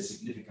see the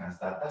significance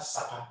that that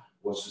supper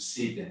was to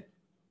save them.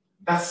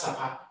 That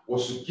supper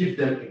was to give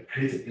them a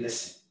great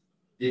blessing.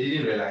 They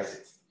didn't realize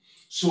it.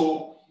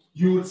 So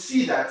you would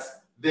see that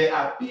there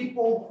are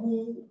people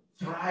who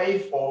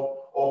thrive or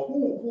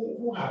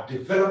who have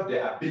developed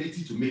the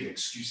ability to make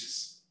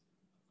excuses.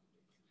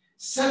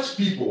 Such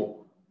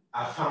people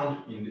are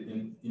found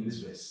in this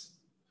verse.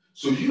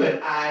 So you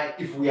and I,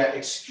 if we are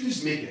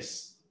excuse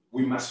makers,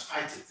 we must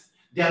fight it.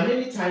 There are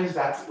many times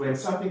that when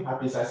something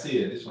happens, I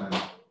say, this one,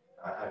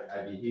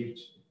 I behaved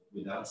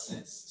without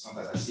sense.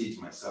 Sometimes I say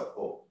to myself,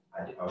 oh,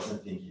 I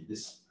wasn't thinking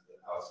this,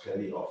 I was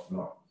clearly off.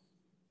 No.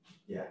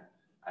 Yeah,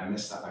 I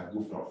messed up, I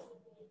goofed off.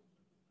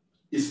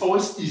 It's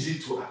always easy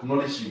to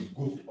acknowledge you've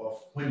goofed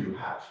off when you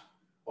have,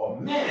 or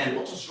man,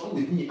 what was wrong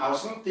with me? I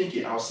was not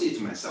thinking, I'll say it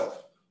to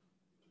myself.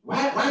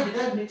 Why did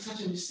I make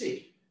such a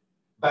mistake?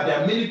 But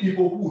there are many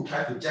people who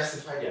try to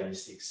justify their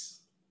mistakes.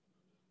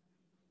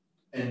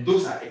 And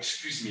those are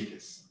excuse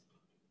makers.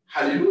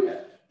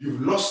 Hallelujah.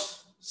 You've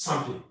lost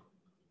something.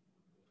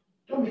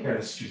 Don't make an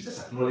excuse.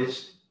 Just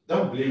acknowledge.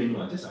 Don't blame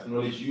anyone. Just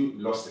acknowledge you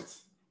lost it.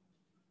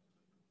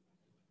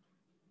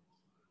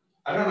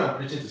 I don't know, I'm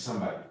preaching to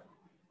somebody.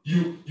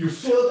 You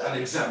failed an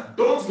exam.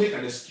 Don't make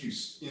an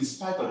excuse in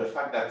spite of the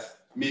fact that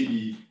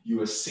maybe you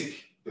were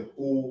sick the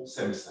whole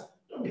semester.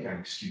 Don't make an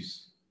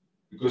excuse.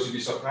 Because you'll be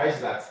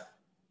surprised that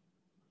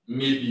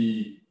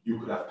maybe you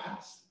could have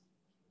passed.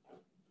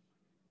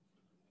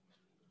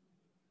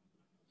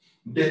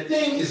 The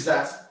thing is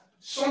that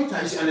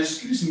sometimes an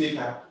excuse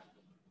maker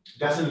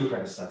doesn't look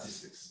at the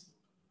statistics.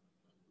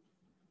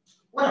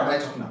 What am I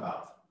talking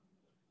about?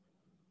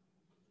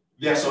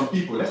 There are some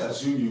people, let's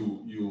assume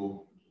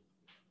you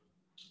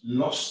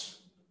lost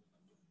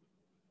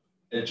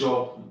a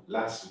job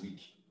last week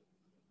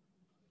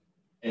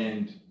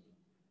and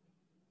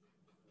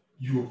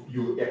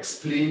you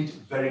explained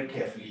very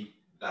carefully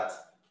that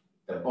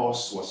the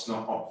boss was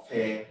not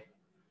fair,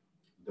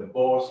 your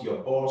boss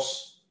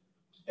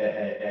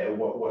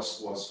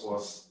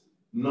was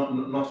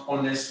not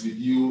honest with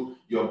you,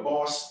 your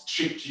boss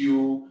tricked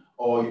you,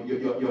 or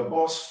your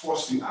boss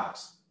forced you out.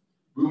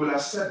 We will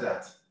accept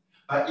that.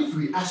 But if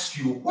we ask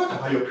you, what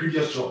about your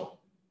previous job?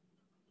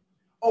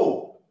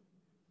 Oh,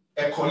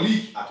 a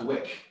colleague at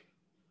work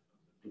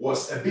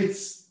was a bit,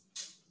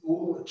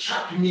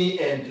 trapped me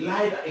and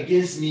lied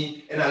against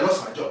me and I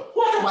lost my job.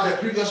 What about the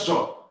previous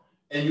job?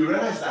 And you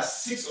realize that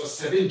 6 or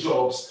 7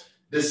 jobs,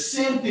 the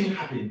same thing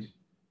happened.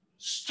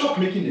 Stop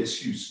making the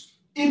excuse.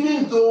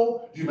 Even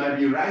though you might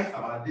be right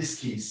about this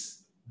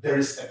case, there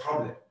is a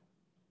problem.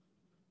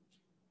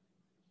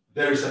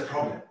 There is a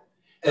problem.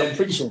 And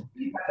the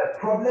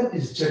problem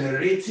is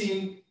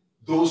generating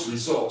those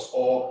results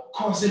or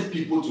causing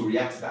people to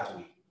react that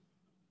way.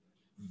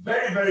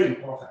 Very, very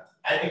important.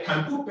 And a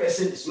can-do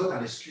person is not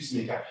an excuse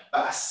maker,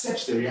 but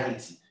accepts the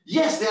reality.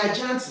 Yes, there are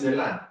giants in the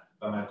land,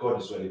 but my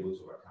God is well able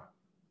to overcome.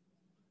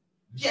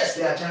 Yes,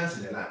 there are giants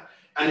in the land.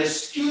 An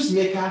excuse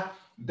maker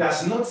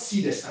does not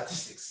see the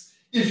statistics.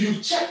 If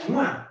you've checked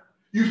 1,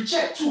 you've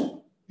checked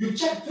 2, you've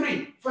checked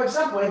 3. For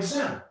example,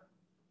 exam.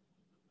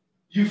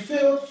 You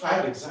failed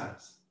 5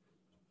 exams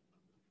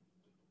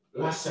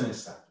last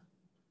semester.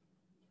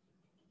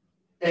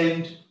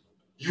 And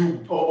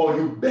you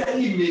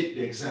barely made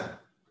the exam.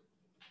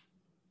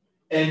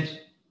 And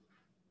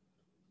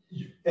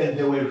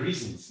there were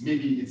reasons.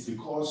 Maybe it's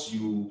because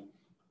you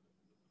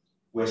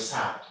were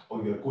sad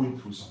or you were going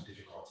through some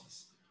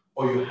difficulties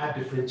or you had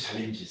different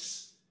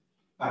challenges.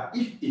 But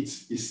if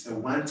it is a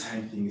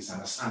one-time thing, it's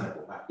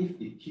understandable. But if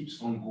it keeps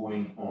on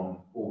going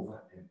on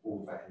over and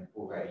over and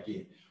over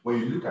again, when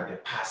you look at the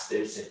past,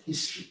 there is a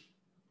history.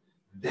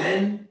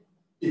 Then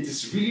it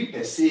is really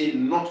per se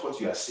not what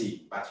you are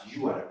saying, but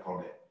you are the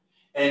problem.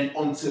 And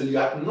until you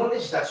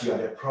acknowledge that you are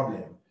the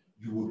problem,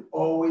 you will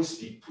always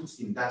be put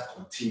in that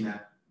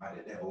container by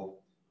the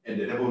devil. And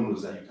the devil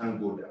knows that you can't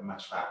go that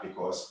much far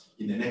because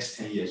in the next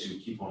 10 years,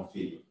 you'll keep on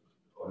failing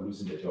or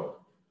losing the job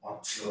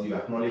until you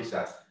acknowledge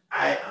that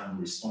I am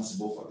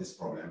responsible for this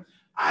problem.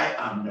 I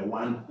am the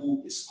one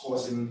who is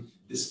causing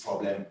this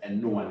problem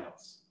and no one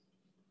else.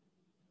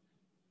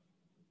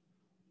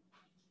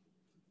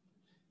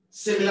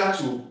 Similar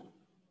to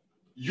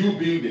you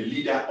being the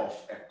leader of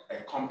a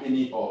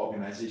company or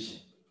organization.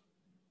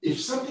 If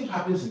something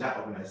happens in that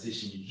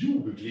organization, you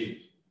will be blamed.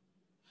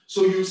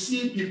 So you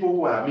see people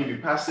who are maybe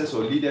pastors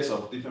or leaders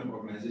of different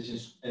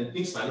organizations and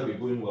things might not be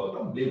going well.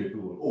 Don't blame the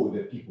people. Oh,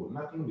 the people.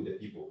 Nothing with the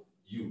people.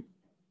 You.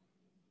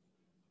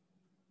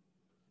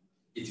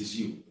 It is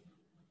you.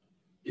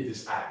 It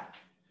is I.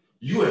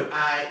 You and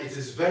I, it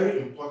is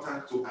very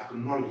important to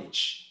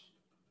acknowledge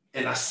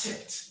and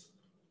accept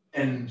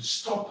and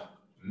stop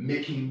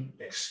making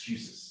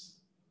excuses.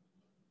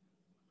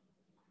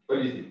 What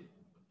do you think?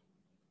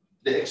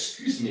 The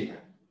excuse maker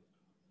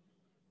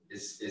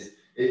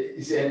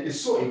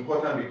is so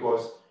important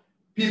because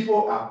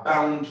people are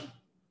bound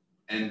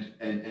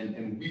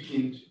and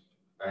weakened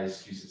by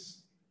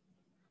excuses.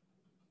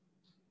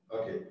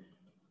 Okay.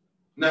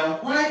 Now,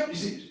 why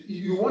is it,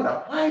 you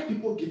wonder why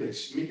people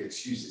make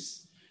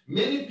excuses?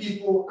 Many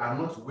people are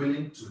not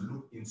willing to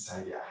look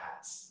inside their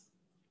hearts.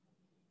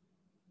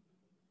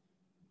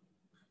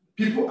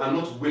 People are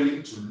not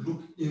willing to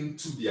look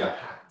into their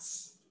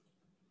hearts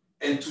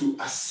and to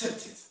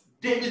accept it.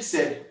 David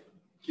said,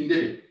 King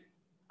David,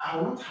 I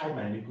will not hide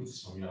my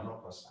iniquities from you, I will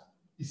not prosper.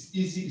 It's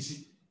easy, you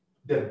see.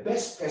 The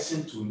best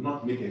person to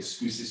not make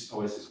excuses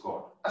towards is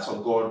God. That's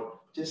what God,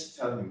 just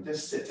tell him,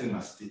 just tell him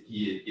as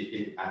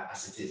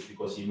it is,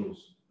 because he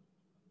knows.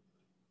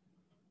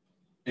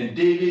 And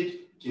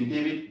King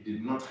David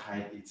did not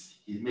hide it.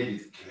 He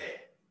made it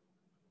clear.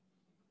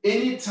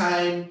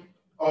 Anytime,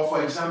 or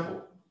for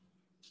example,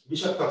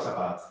 Bishop talks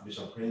about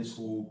Bishop Prince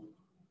who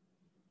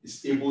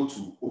is able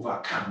to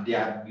overcome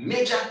their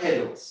major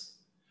hurdles.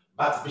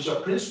 But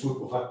Bishop Prince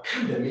will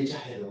overcome the major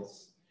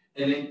hurdles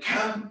and then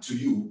come to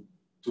you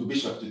to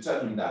Bishop to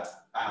tell him that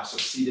I have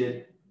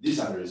succeeded, these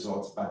are the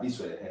results, but these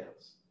were the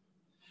hurdles.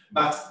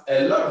 But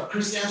a lot of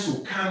Christians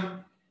will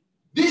come,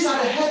 these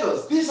are the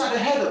hurdles, these are the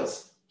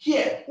hurdles.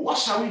 Here, what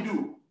shall we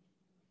do?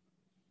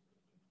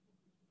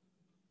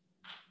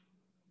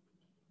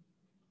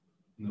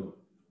 No.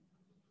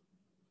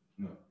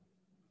 No.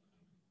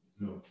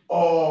 No.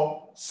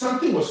 Or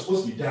something was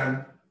supposed to be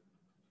done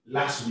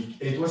last week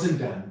and it wasn't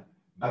done,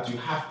 but you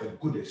have a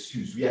good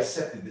excuse. We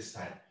accept it this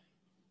time.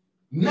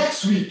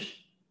 Next week,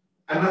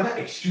 another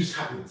excuse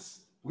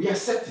happens. We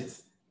accept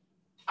it.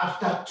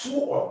 After 2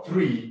 or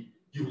 3,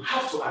 you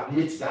have to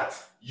admit that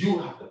you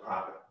have the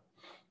problem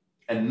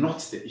and not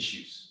the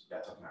issues we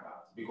are talking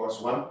about.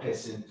 Because one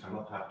person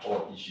cannot have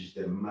all issues.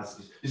 There must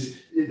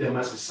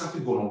be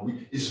something going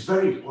on. It's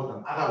very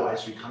important.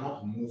 Otherwise, we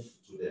cannot move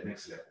to the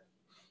next level.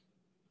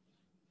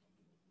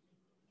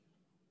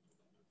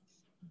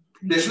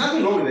 There's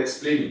nothing wrong with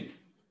explaining.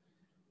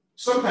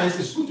 Sometimes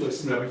it's good to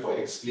explain, but before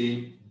you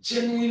explain,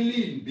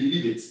 genuinely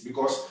believe it,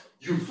 because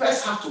you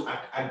first have to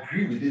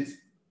agree with it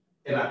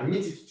and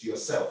admit it to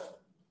yourself.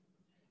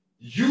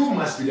 You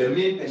must be the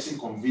main person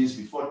convinced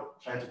before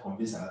trying to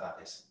convince another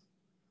person.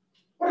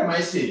 What am I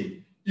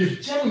saying?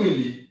 If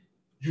genuinely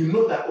you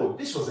know that, oh,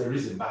 this was the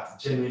reason, but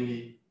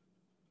genuinely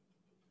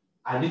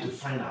I need to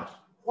find out,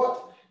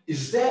 what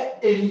is there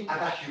any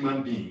other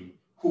human being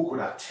who could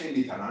have turned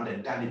it around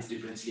and done it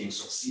differently and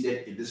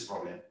succeeded in this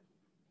problem?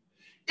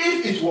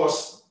 If it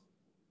was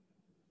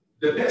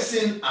the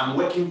person I'm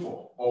working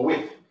for or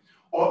with,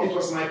 or it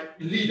was my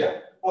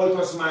leader, or it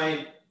was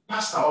my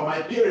pastor or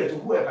my parent or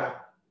whoever,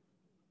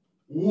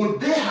 would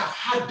they have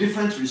had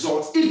different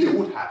results? If they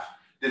would have,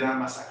 then I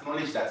must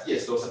acknowledge that,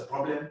 yes, there was a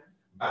problem,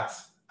 but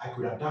I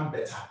could have done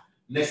better.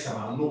 Next time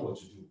I'll know what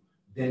to do.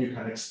 Then you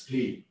can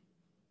explain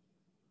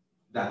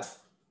that,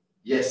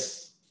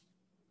 yes,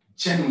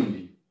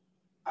 genuinely,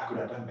 I could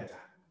have done better.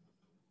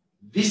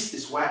 This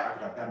is why I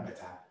could have done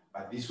better,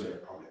 but these were the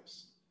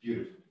problems.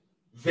 Beautiful.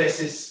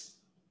 Versus,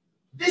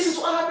 this is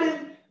what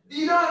happened.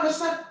 You don't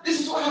understand? This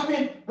is what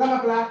happened. Blah,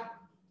 blah, blah.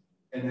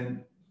 And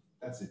then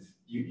that's it.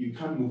 You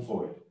can't move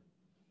forward.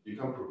 You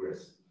can't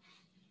progress.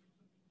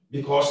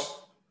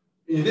 Because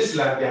in this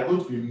life, there are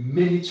going to be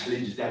many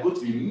challenges. There are going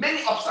to be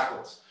many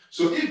obstacles.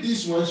 So if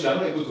these ones you are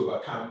not able to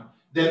overcome,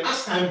 then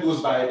as time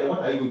goes by, then what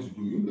are you going to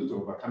do? You're going to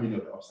overcome any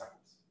of the obstacles.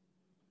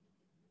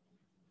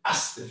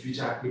 As the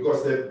future,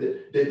 because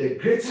the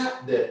greater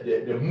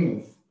the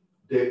move,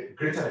 the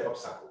greater the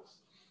obstacles.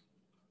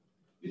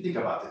 You think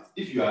about it.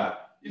 If you are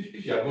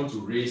going to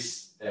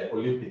race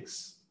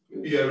Olympics,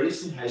 maybe you are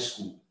racing high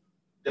school,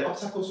 the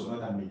obstacles are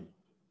not that many.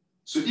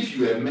 So if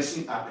you are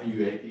messing up and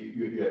you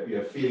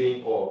are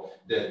failing, or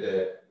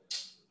the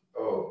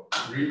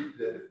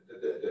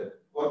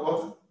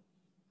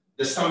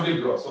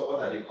stumbling blocks, what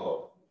are they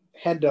called?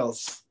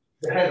 Hurdles.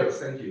 The hurdles,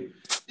 thank you.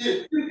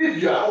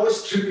 If you are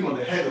always tripping on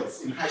the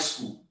hurdles in high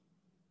school,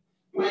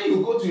 when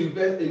you go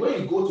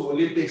to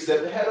Olympics,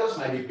 the hurdles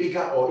might be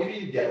bigger, or even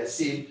if they are the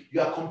same,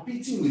 you are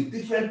competing with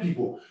different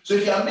people. So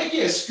if you are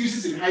making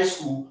excuses in high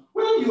school,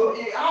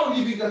 how will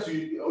you get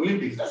to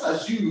Olympics? Let's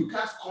assume you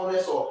cut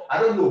corners, or I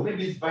don't know,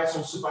 maybe it's by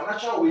some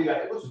supernatural way you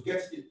are able to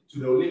get to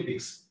the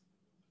Olympics.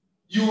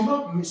 You will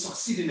not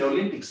succeed in the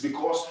Olympics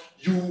because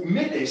you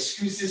made the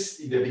excuses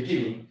in the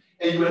beginning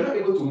and you were not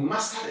able to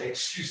master the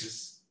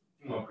excuses.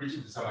 I'm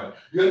preaching to somebody.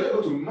 You are not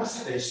able to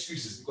master the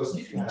excuses, because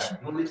if you had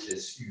acknowledged the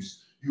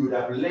excuse, you would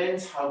have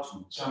learned how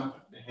to jump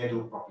the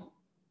hurdle properly.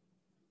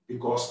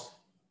 Because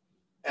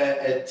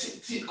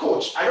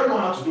coach, I don't know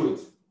how to do it.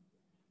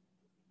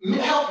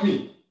 Help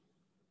me.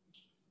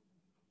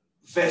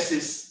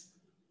 Versus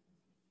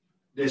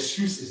the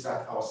excuse is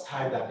that I was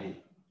tired that day.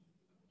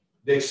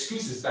 The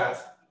excuse is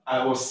that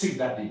I was sick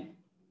that day.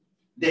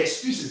 The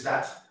excuse is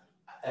that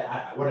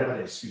whatever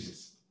the excuse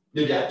is.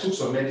 Maybe I took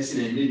some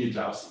medicine and it made me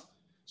drowsy.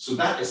 So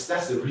that's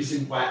the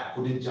reason why I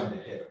couldn't jump the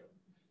hurdle.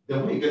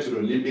 Then when you get to the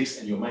Olympics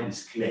and your mind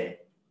is clear,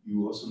 you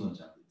will also not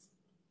jump it.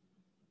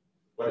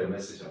 What a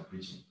message I'm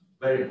preaching.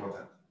 Very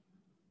important.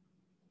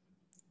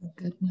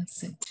 Good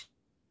message.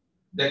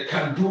 The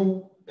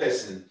can-do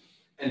person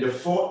and the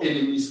 4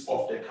 enemies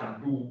of the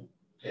can-do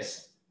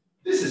person.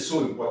 This is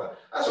so important.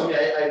 That's why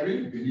I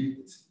really believe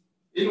it.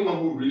 Anyone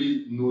who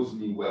really knows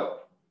me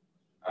well,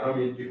 I don't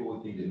mean people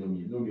who think they know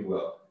me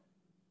well.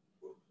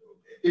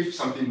 If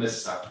something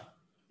messes up,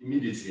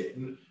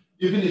 immediately,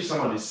 even if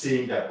someone is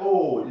saying that,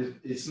 oh,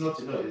 it's not,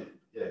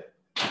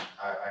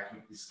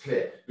 it's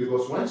clear.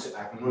 Because once you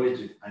acknowledge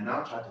it, I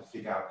now try to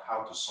figure out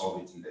how to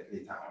solve it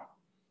later on.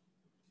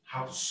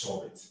 How to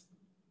solve it.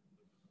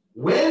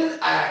 When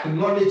I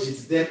acknowledge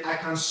it, then I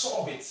can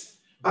solve it.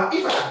 But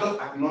if I have not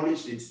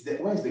acknowledged it, then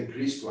where's the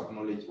grace to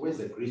acknowledge? Where's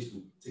the grace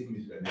to take me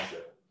to the next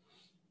level?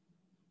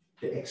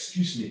 The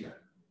excuse maker.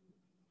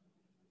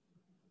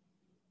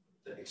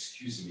 The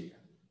excuse maker.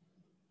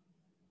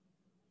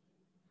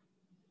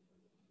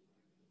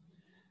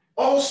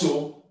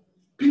 Also,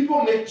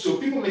 people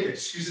make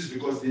excuses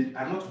because they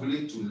are not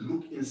willing to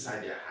look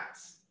inside their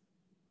hearts.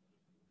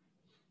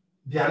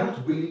 They are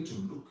not willing to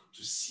look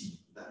to see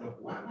that, look,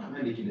 why am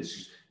I making an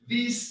excuse?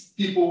 these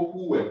people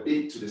who were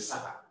baked to the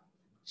Sabbath,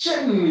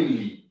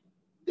 genuinely,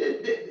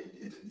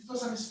 it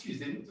was an excuse.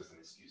 They knew it was an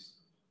excuse.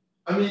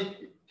 I mean,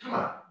 come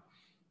on.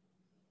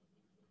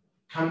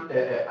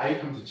 I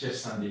come to church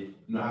Sunday,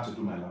 know how to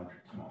do my laundry.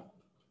 Come on.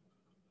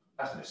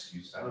 That's an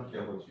excuse. I don't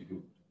care what you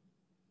do.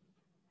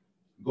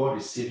 God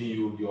is saving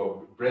you.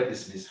 Your bread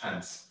is in his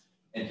hands.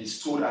 And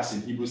he's told us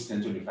in Hebrews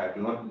 10:25,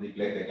 do not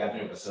neglect the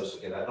gathering of yourselves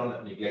together.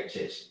 Don't neglect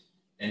church.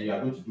 And you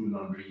are going to do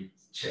laundry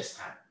church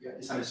time. Yeah,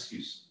 it's an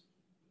excuse.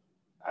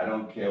 I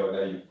don't care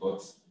whether you've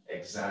got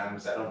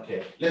exams. I don't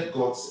care. Let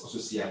God also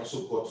say, I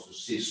also got to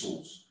save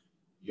souls.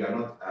 You are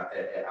not,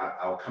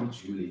 I'll come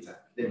to you later.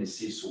 Let me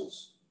save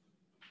souls.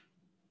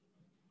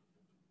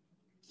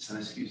 It's an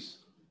excuse.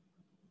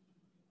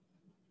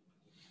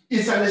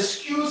 It's an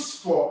excuse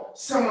for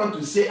someone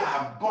to say, I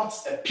have bought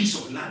a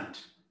piece of land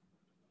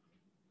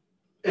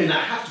and I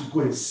have to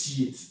go and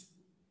see it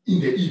in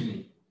the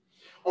evening.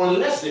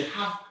 Unless they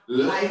have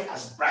light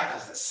as bright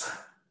as the sun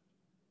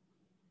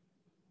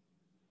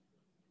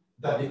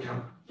that they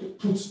can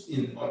put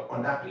in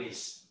on that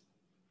place.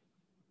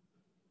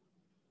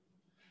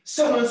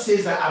 Someone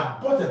says that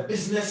I bought a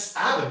business, I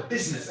have a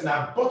business, and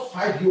I bought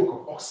 5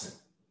 yoke of oxen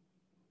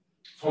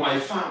for my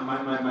farm,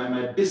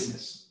 my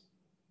business.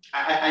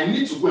 I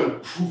need to go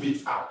and prove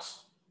it out.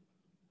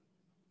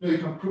 No, you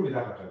can prove it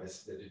out after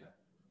the dinner.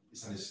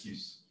 It's an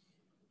excuse.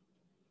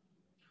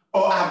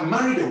 Or I've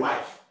married a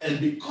wife, and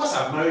because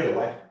I've married a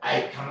wife,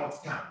 I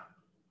cannot come.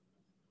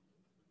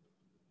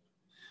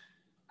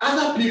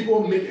 Other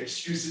people make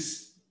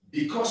excuses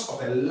because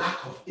of a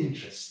lack of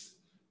interest.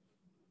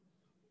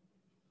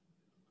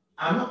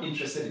 I'm not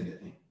interested in the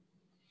thing.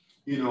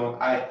 You know,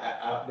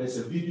 there's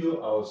a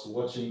video I was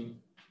watching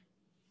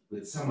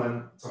with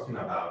someone talking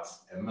about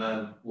a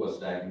man who was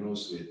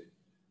diagnosed with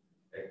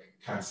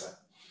cancer.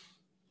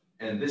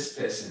 And this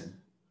person,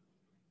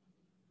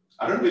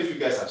 I don't know if you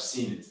guys have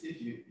seen it.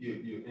 If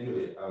you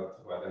anyway, I'll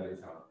talk about that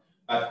later on.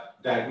 But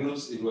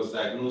it was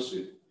diagnosed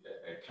with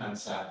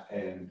cancer,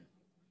 and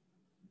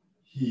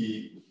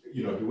he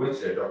went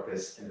to the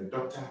doctors, and the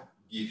doctor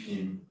gave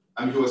him,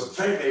 I mean, he was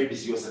very, very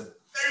busy. He was a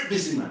very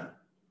busy man.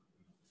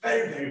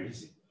 Very, very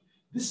busy.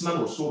 This man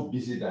was so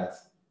busy that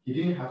he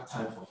didn't have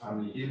time for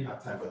family, he didn't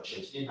have time for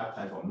church, he didn't have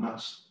time for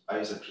much, but he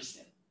was a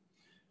Christian.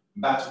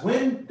 But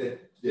when the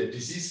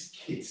disease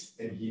hit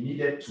and he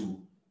needed to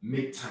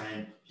make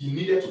time, he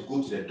needed to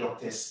go to the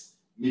doctors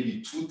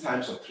maybe 2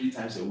 times or 3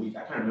 times a week.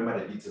 I can't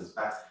remember the details,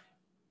 but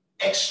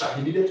extra,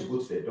 he needed to go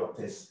to the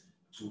doctors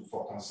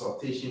for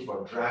consultation,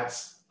 for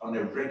drugs on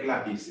a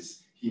regular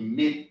basis. He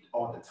made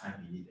all the time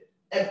he needed.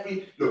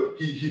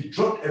 He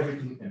dropped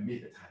everything and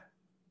made the time.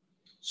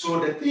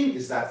 So the thing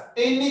is that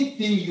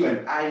anything you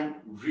and I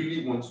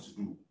really want to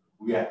do,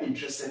 we are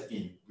interested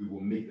in, we will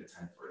make the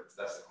time for it.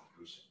 That's the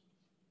conclusion.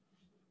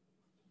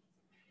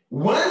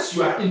 Once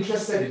you are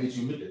interested in it,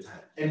 you make the time.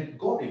 And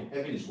God in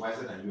heaven is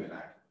wiser than you and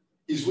I.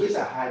 His ways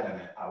are higher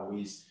than our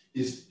ways.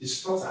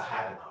 His thoughts are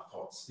higher than our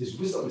thoughts. His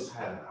wisdom is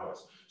higher than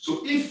ours.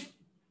 So if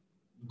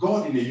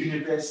God in the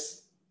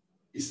universe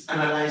is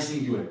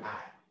analyzing you and I,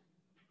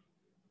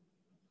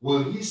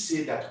 will he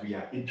say that we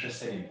are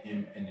interested in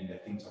him and in the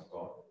things of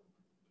God?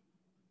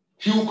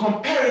 He will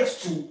compare it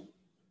to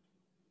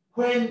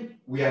when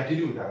we are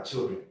dealing with our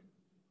children.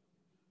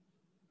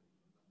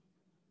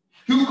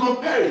 He will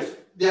compare it.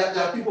 There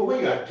are people,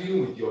 when you are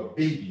dealing with your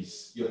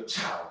babies, your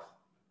child,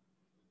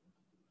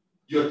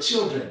 your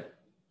children,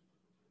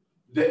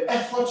 the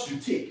effort you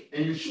take,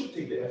 and you should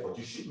take the effort,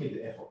 you should make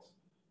the effort.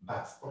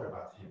 But what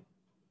about him?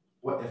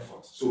 What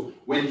effort? So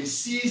when he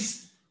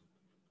sees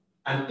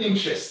an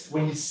interest,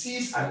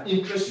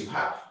 you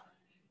have,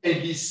 and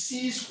he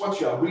sees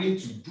what you are willing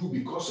to do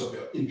because of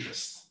your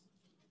interest,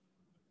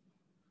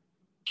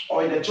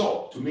 or in a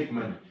job to make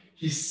money,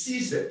 he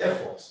sees the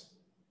effort.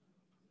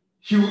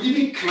 He will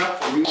even clap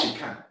for you if he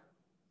can.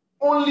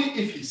 Only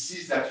if he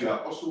sees that you are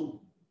also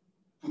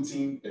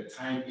putting the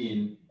time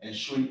in and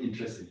showing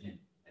interest in him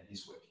and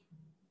his work.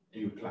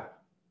 And you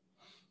clap.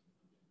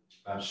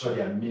 I'm sure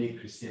there are many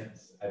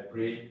Christians. I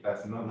pray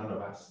that none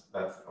of us,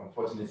 but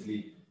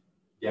unfortunately,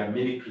 there are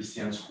many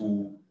Christians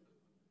who,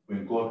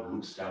 when God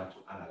looks down to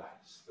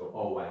analyze the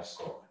all-wise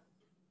God,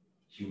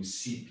 he will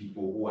see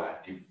people who are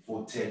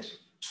devoted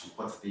to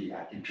what they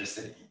are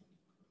interested in.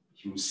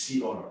 He will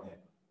see all of them.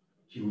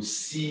 He will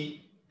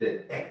see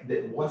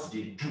what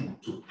they do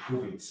to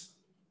prove it.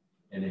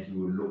 And then he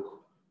will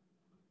look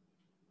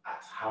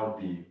at how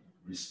they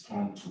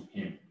respond to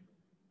him.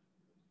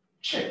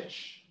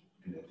 Church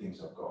and the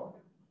things of God.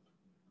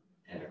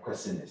 And the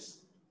question is,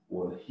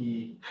 will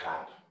he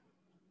clap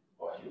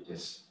or he'll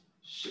just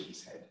shake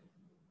his head?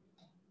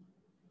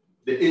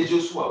 The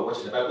angels who are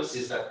watching, the Bible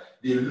says that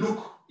they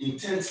look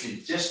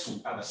intensely just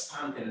to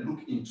understand and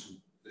look into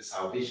the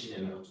salvation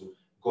and into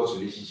God's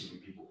relationship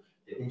with people.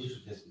 The angels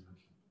will just be looking.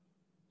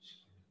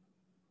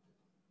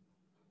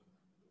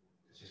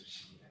 Just be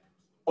shaking their head.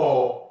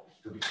 Or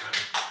they'll be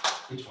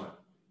clapping. Which one?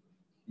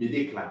 May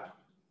they clap.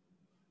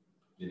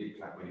 May they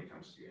clap when it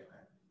comes to you and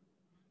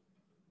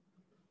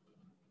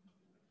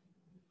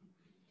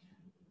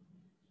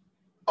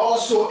I.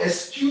 Also,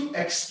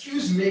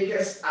 excuse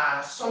makers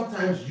are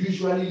sometimes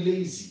usually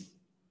lazy.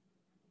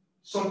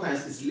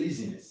 Sometimes it's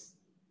laziness.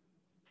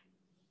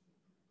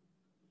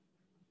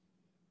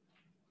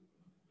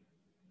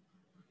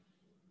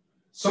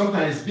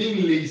 Sometimes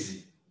being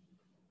lazy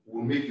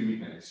will make you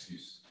make an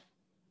excuse.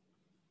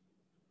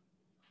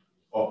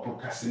 Or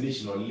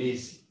procrastination or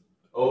lazy.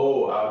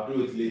 Oh, I'll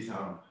do it later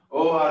on.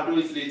 Oh, I'll do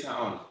it later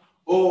on.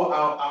 Oh,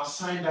 I'll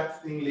sign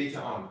that thing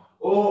later on.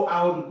 Oh,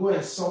 I'll go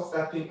and sort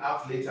that thing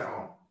out later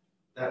on.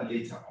 That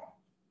later on,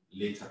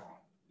 later on,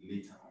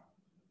 later on.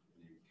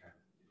 You can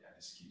be an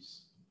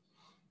excuse.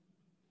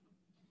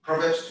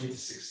 Proverbs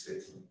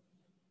 26:13.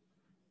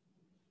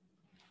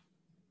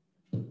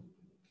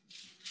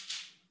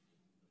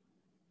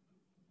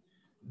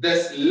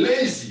 This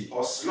lazy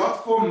or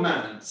slothful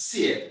man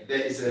said,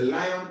 there is a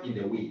lion in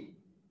the way.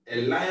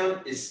 A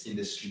lion is in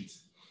the street.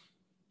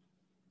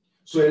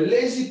 So a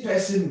lazy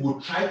person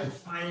would try to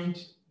find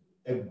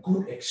a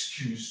good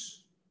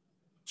excuse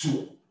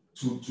to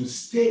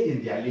stay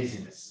in their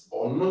laziness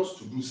or not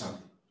to do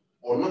something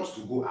or not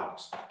to go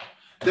out.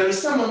 There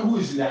is someone who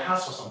is in the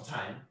house for some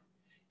time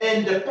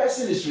and the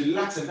person is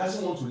relaxed and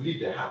doesn't want to leave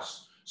the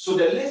house. So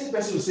the lazy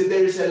person will say,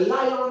 there is a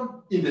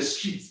lion in the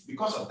street.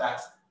 Because of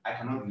that, I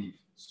cannot leave.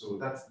 So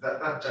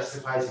that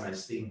justifies my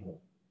staying home.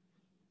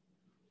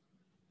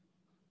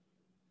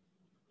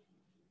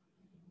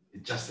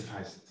 It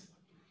justifies it.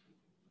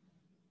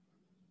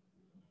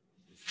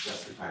 It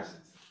justifies it.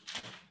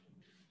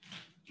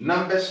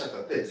 Numbers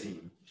chapter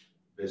 13,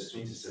 verse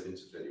 27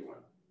 to 31.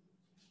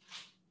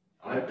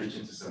 Am I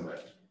preaching to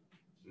somebody?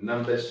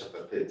 Numbers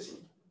chapter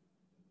 13,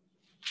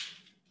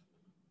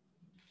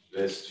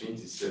 verse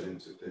 27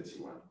 to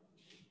 31.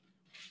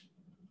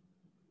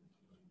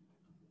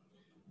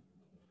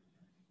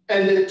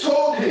 And they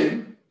told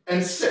him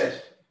and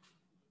said,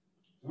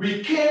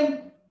 we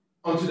came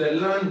unto the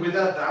land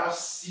whither thou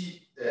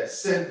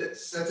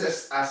settest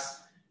us,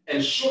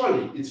 and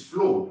surely it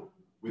flowed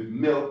with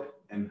milk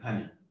and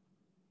honey.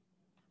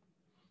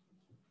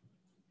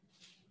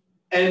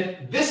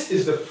 And this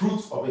is the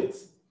fruit of it.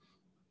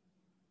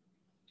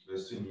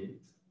 Verse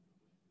 28.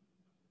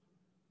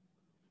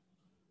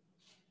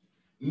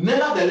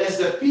 Nevertheless,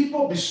 the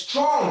people be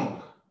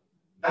strong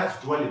that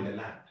dwell in the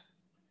land,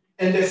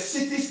 and the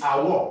cities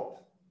are walled,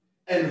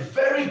 and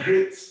very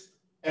great.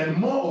 And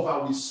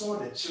moreover, we saw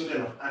the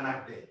children of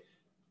Anak there.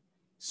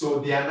 So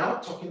they are now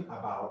talking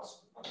about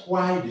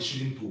why they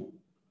shouldn't go,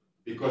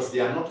 because they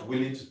are not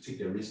willing to take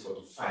the risk or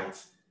to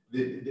fight.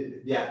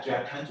 They are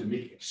trying to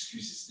make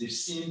excuses. They've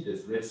seen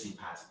the Red Sea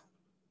party.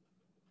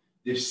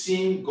 They've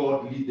seen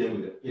God lead them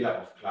with a pillar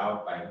of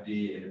cloud by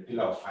day and a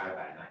pillar of fire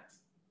by night.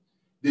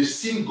 They've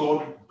seen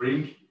God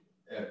bring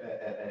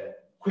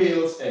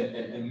quails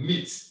and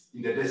meat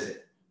in the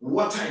desert,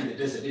 water in the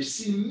desert. They've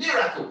seen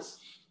miracles.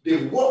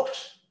 They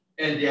walked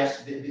and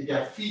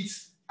their feet,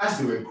 as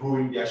they were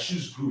growing, their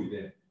shoes grew with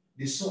them.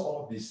 They saw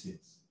all these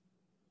things.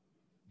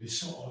 They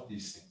saw all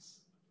these things.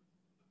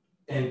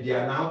 And they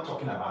are now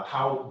talking about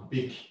how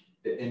big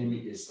the enemy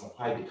is and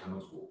why they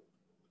cannot go.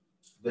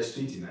 Verse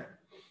 29.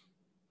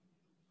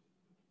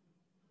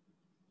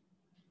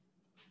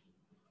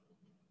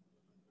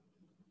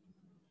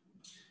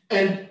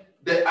 And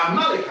the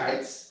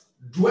Amalekites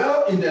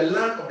dwell in the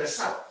land of the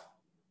south.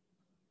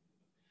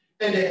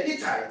 And the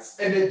Hittites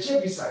and the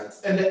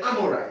Jebusites and the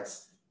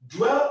Amorites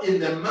dwell in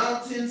the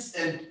mountains,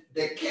 and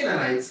the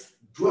Canaanites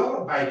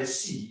dwell by the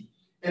sea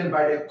and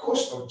by the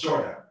coast of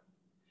Jordan.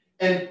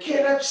 And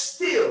Caleb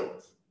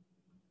stilled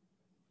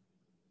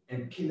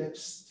the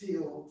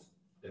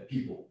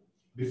people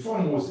before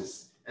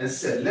Moses and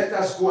said, let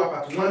us go up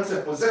at once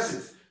and possess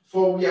it,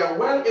 for we are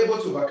well able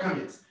to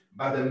overcome it.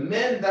 But the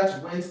men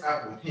that went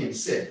up with him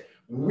said,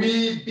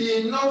 we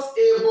be not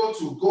able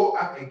to go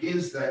up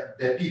against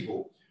the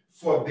people,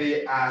 for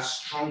they are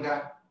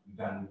stronger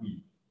than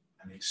we.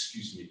 An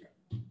excuse maker.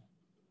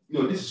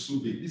 No, this is too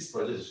big. This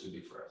project is too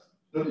big for us.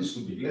 No, this is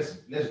too big.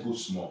 Let's go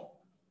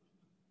small.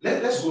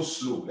 Let's go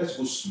slow. Let's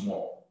go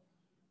small.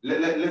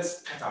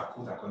 Let's cut our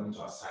coat according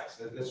to our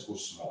size. Let's go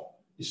small.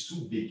 It's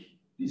too big.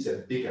 This is a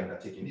big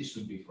undertaking. This is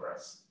too big for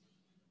us.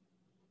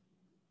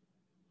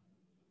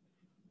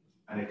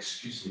 An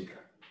excuse maker.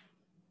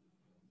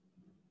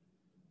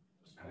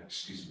 An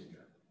excuse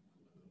maker.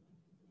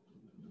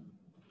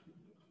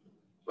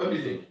 What do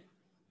you think?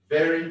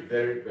 Very,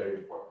 very, very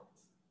important.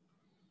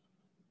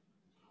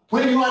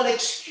 When you are an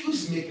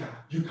excuse maker,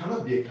 you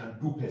cannot be a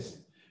can-do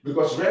person.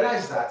 Because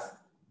realize that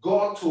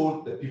God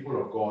told the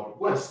people of God,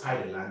 go and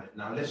spy the land.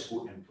 Now let's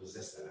go and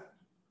possess the land.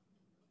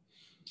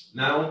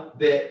 Now,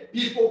 the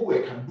people who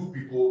were can-do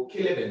people,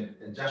 Caleb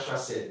and Joshua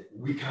said,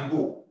 we can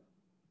go.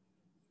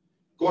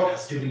 God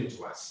has given it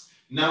to us.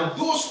 Now,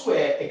 those who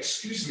were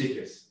excuse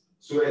makers,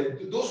 so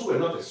those who were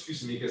not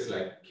excuse makers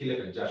like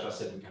Caleb and Joshua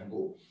said, we can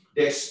go.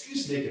 The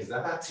excuse makers, the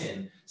other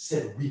 10,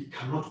 said, we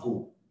cannot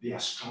go. They are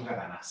stronger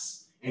than us.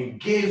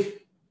 And gave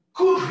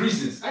good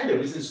reasons. And the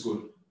reasons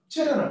good.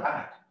 Children of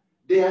Anak,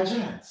 they are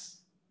giants.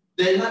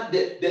 The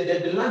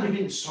land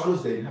even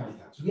swallows the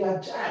inhabitants. We are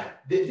giants.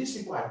 These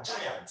people are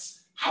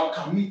giants. how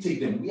can we take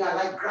them? We are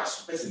like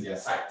grasshoppers in their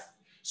sight.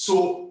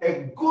 So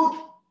a good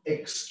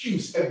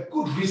excuse, a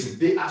good reason,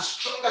 they are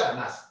stronger than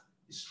us.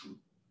 It's true.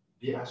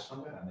 They are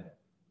stronger than them.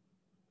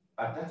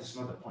 But that is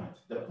not the point.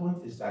 The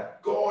point is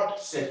that God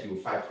said he will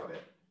fight for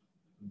them.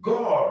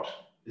 God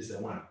is the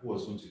one who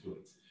was going to do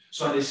it.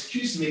 So an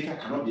excuse maker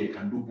cannot be a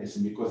can-do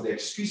person, because the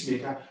excuse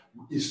maker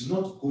is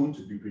not going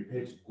to be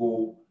prepared to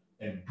go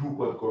and do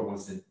what God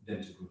wants them to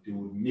do. They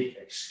will make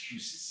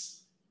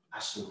excuses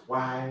as to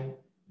why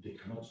they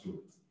cannot do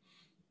it.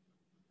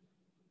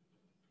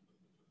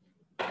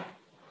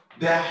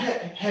 There are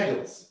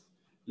hurdles.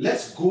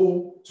 Let's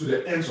go to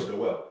the ends of the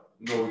world.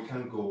 No, we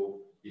can't go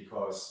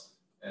because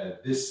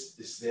this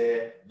is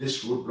there,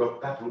 this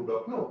roadblock, that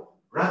roadblock. No,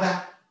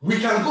 rather, we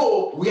can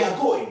go, we are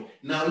going.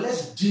 Now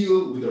let's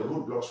deal with the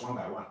roadblocks one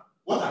by one.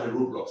 What are the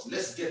roadblocks?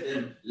 Let's get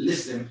them,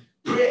 list them,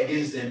 pray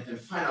against them, and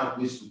find out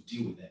ways to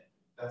deal with them.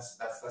 That's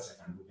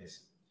a can-do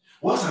person.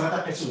 Once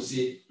another person will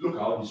say, look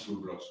at all these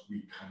roadblocks,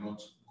 we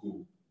cannot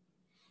go.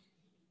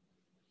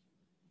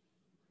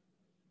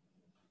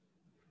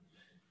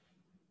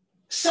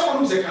 Someone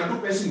who's a can-do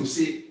person will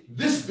say,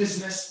 this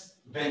business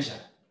venture,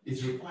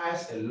 it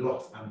requires a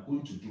lot. I'm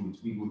going to do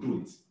it. We will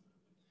do it.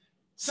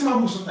 Someone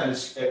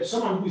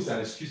who is an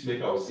excuse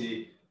maker will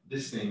say,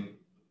 this thing,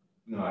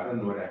 no, I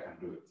don't know whether I can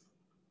do it.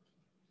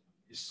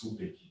 It's too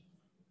big.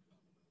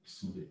 It's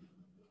too big.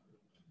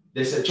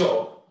 There's a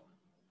job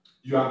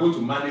you are going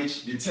to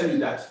manage. They tell you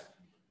that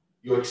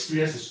your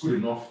experience is good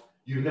enough.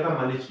 You've never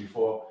managed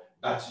before,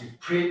 but you've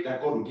prayed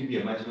that God will give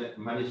you a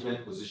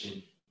management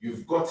position.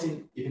 You've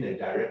gotten even a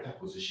director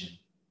position.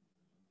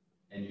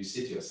 And you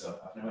say to yourself,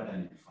 I've never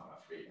done it before. I'm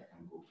afraid I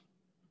can go.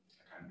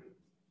 I can't do it.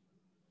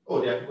 Oh,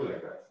 there are people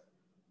like that.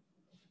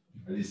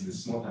 At least in the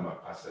small time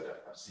I've passed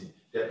that I've seen.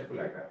 There are people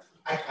like that.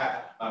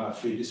 I'm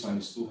afraid this one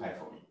is too high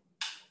for me.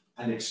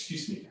 An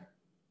excuse maker.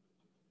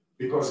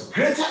 Because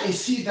greater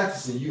is he that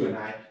is in you and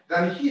I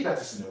than he that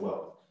is in the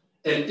world.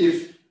 And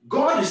if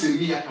God is in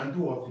me, I can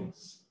do all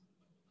things.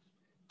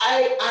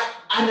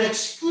 An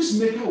excuse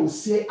maker will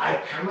say, I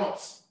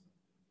cannot.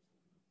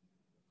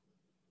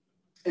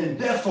 And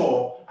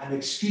therefore, an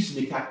excuse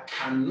maker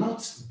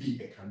cannot be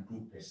a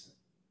can-do person.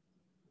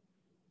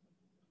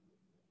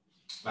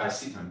 But I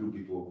see can-do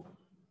people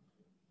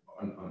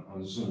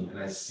on Zoom, and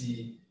I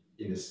see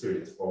in the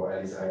spirit, or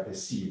at least I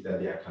perceive that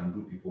there are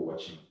can-do people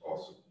watching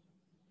also.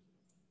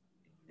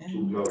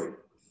 To glory.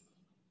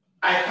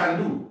 I can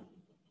do.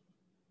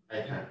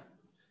 I can.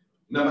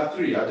 Number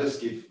 3, I'll just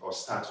give or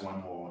start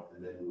one more,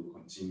 and then we'll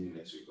continue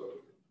next week.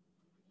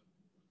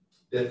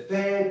 The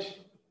third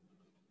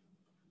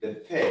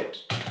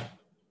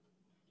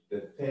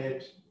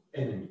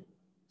enemy.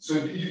 So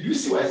you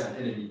see why it's an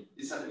enemy?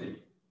 It's an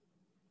enemy.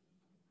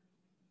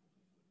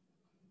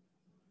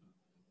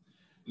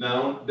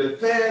 Now, the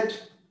third,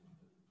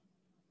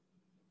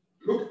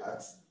 look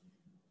at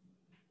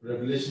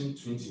Revelation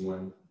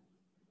 21,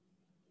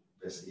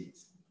 verse 8.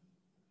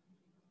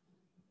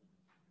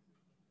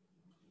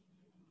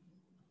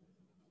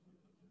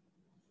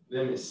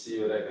 Let me see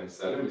what I can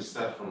start. Let me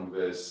start from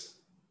verse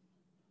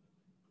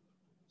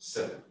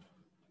 7.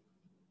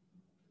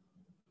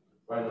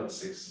 Why not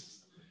 6?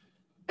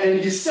 And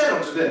he said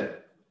unto them,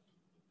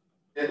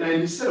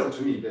 and he said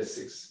unto me, verse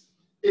 6,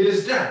 it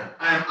is done.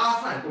 I am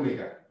Alpha and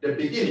Omega, the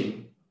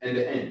beginning and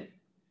the end.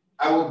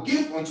 I will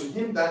give unto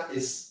him that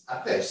is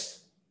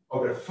athirst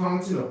of the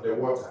fountain of the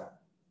water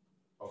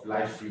of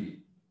life freely.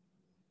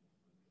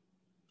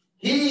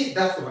 He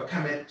that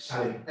overcometh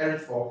shall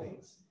inherit all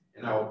things,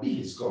 and I will be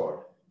his God,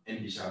 and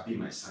he shall be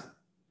my son.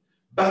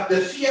 But the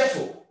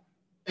fearful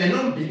and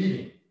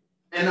unbelieving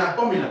and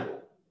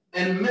abominable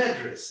and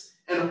murderers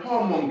and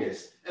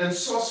whoremongers and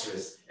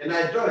sorcerers and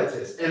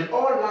idolaters and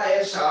all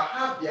liars shall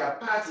have their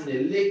part in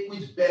a lake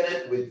which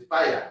burneth with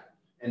fire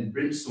and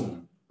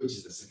brimstone, which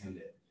is the second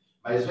death.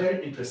 But it's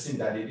very interesting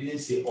that they didn't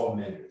say all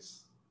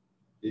murderers.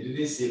 They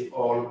didn't say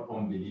all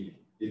unbelieving.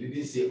 They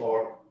didn't say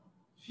all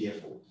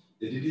fearful.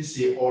 They didn't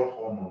say all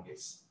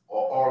whoremongers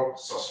or all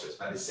sorcerers,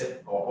 but they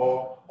said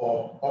or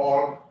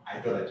all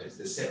idolaters.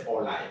 They said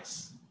all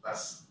liars.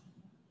 That's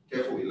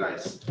careful with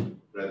lies,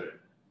 brethren.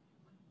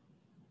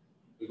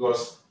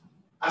 Because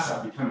as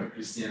I've become a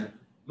Christian,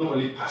 not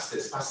only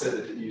pastors,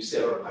 you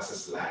say a lot of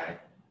pastors lie.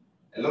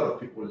 A lot of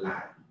people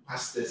lie.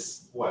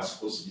 Pastors who are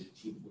supposed to be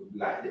people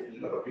lie. A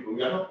lot of people,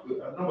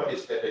 nobody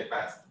is perfect,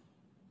 but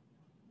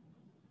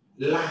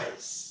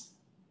lies.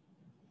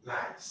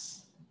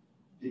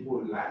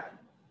 People lie.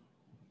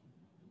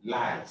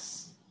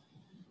 Lies.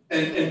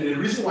 And the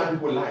reason why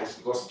people lie is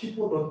because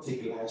people don't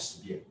take lies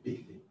to be a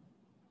big thing.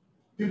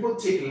 People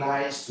take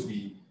lies to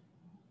be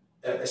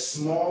a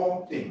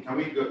small thing. Can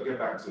we get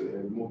back to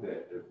remove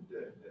the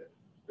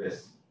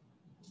verse?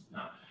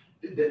 Now,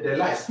 the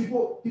lies.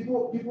 People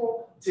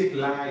take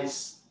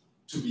lies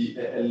to be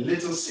a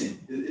little sin.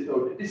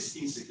 This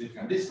is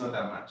insignificant. This is not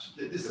that much.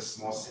 This is a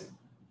small sin.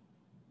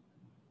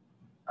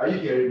 Are you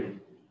hearing me?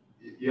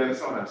 You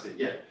understand what I'm saying?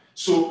 Yeah.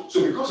 So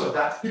because of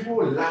that,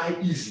 people lie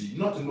easily,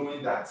 not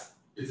knowing that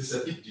it is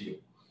a big deal.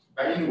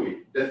 But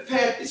anyway, the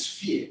third is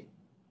fear.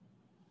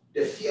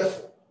 The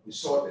fearful. We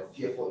saw the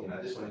fearful in.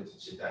 I just wanted to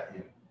check that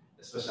in,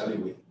 especially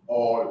with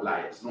all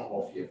liars, not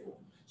all fearful.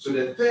 So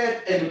the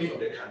third enemy of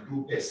the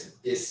can-do person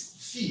is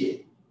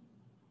fear.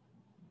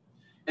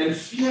 And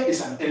fear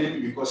is an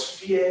enemy because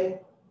fear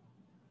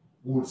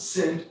would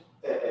send,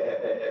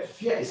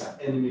 fear is an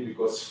enemy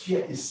because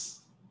fear is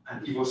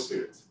an evil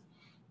spirit.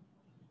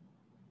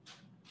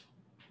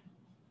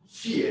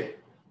 Fear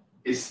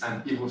is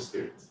an evil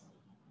spirit.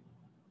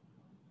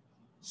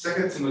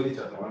 2 Timothy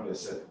chapter 1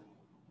 verse 7.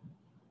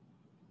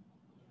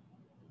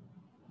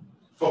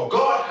 For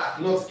God hath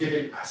not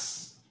given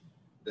us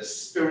the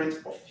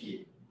spirit of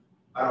fear,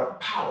 but of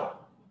power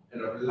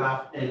and of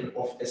love and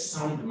of a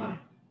sound mind.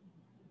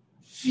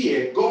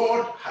 Fear,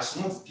 God has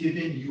not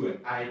given you and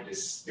I the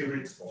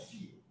spirit of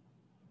fear.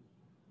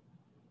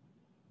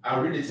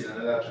 I'll read it in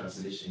another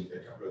translation, a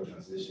couple of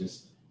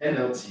translations.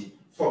 NLT,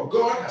 for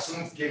God has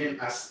not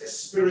given us a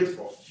spirit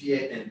of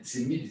fear and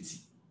timidity,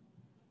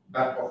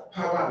 but of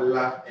power,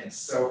 love, and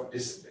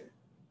self-discipline.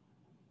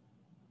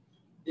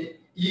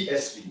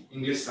 ESV,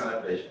 English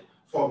Standard Version,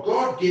 for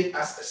God gave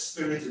us a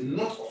spirit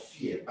not of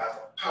fear, but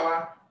of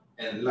power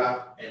and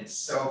love and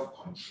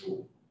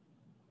self-control.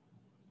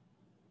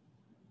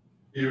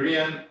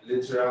 Berean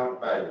Literal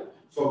Bible,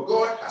 for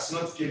God has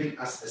not given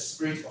us a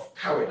spirit of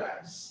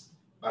cowardice,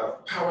 but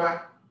of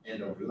power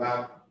and of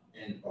love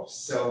and of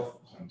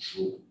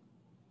self-control.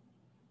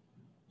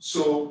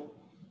 So,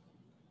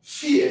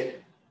 fear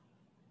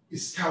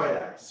is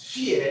cowardice.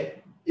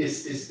 Fear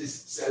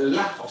is a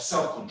lack of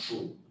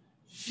self-control.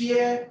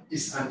 Fear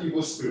is an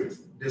evil spirit,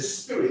 the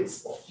spirit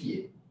of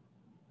fear.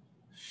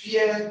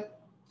 Fear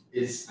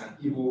is an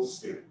evil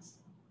spirit.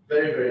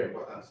 Very, very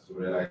important to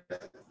realize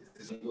that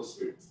it is an evil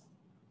spirit.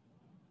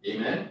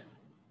 Amen?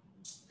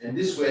 And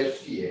this word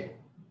fear,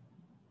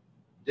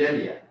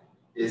 delia,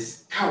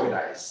 is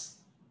cowardice,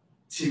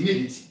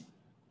 timidity,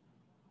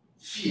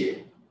 fear.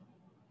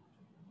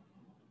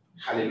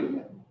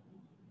 Hallelujah.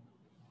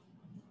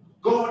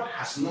 God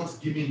has not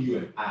given you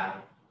and I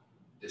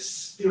the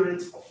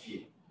spirit of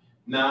fear.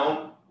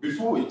 Now,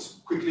 before we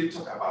quickly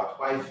talk about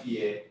why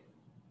fear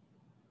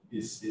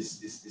is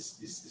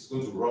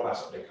going to rob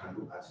us of the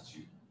can-do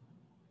attitude,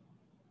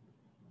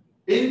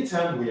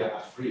 anytime we are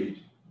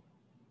afraid,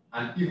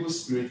 an evil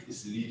spirit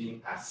is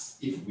leading us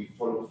if we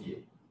follow fear.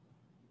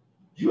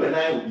 You and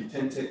I will be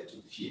tempted to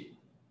fear.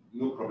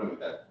 No problem with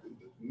that.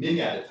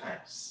 Many other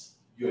times,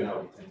 you and I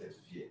will be tempted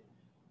to fear.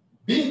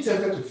 Being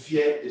tempted to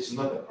fear is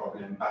not the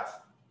problem,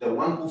 but the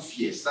one who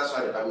fears. That's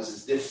why the Bible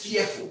says, they're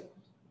fearful.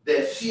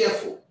 They're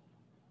fearful.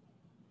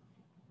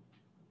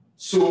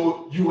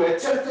 So you were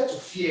tempted to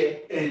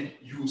fear, and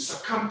you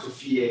succumb to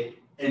fear,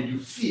 and you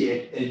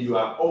fear, and you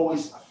are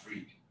always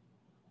afraid.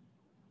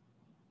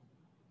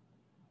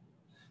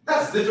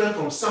 That's different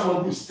from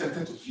someone who's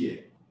tempted to fear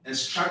and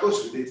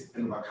struggles with it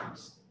and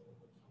overcomes.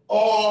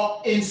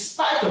 Or in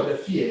spite of the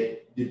fear,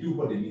 they do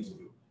what they need to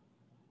do.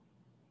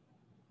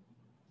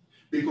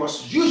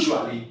 Because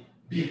usually,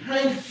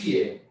 behind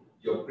fear,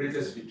 your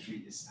greatest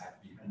victory is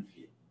behind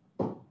fear.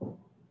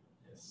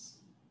 Yes.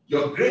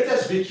 Your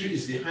greatest victory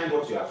is behind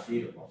what you are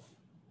afraid of.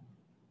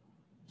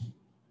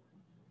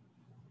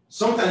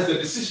 Sometimes the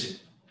decision.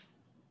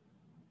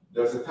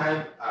 There was a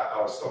time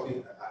I was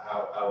talking,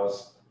 I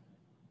was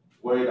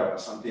worried about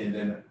something, and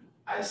then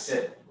I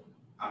said,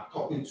 I'm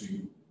talking to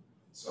you.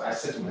 So I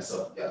said to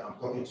myself, yeah, I'm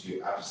talking to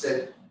you. I've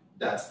said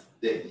that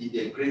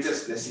the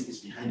greatest blessing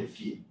is behind the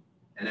fear.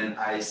 And then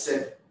I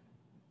said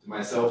to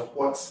myself,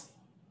 what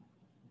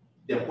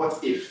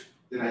if?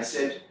 Then I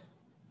said,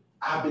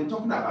 I've been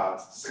talking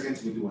about 2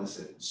 Timothy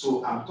 1:7.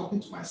 So I'm talking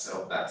to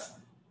myself that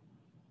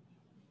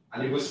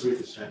an evil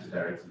spirit is trying to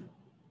direct me.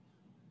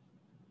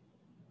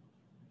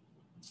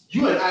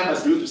 You and I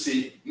must be able to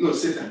say, no,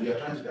 Satan, you are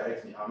trying to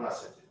direct me. I'm not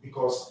accepting.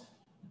 Because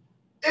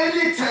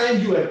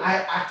anytime you and I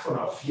act on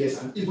our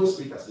fears, an evil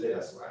spirit has led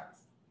us to act.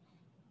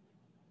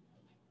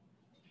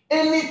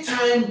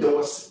 Anytime there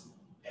was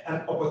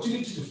an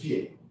opportunity to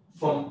fear,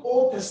 from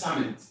Old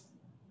Testament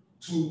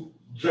to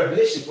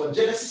Revelation, from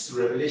Genesis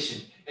to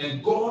Revelation,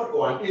 and God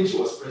or an angel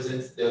was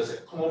present, there was a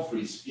common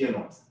phrase, fear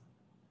not,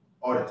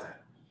 all the time.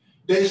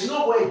 There is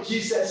no way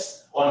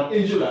Jesus or an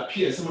angel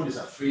appears, someone is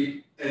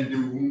afraid, and they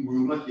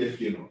will not hear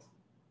fear not.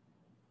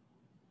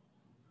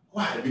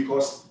 Why?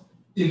 Because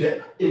in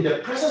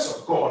the presence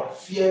of God,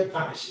 fear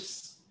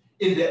vanishes.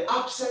 In the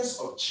absence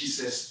of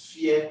Jesus,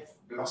 fear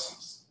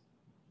blossoms.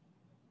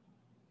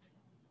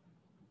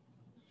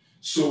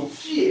 So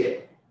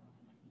fear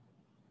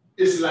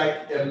is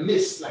like a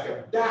mist, like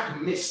a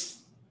dark mist,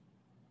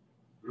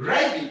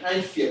 right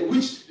behind fear,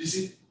 which, you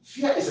see,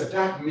 fear is a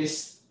dark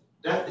mist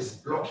that is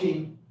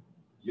blocking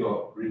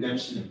your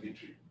redemption and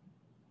victory.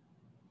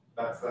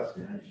 That's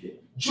behind fear.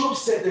 Job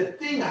said, the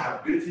thing I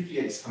have greatly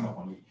feared is come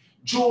upon me.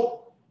 Job,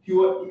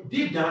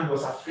 deep down, he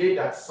was afraid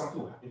that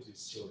something will happen to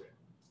his children.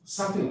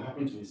 Something will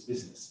happen to his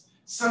business.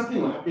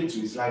 Something will happen to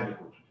his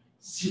livelihood.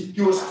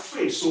 He was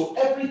afraid. So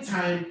every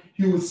time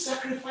he would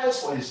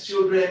sacrifice for his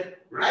children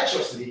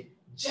righteously,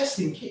 just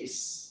in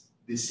case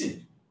they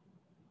sinned.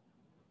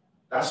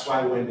 That's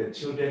why when the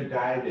children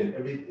died and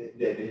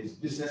his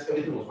business,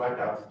 everything was wiped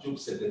out, Job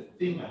said, the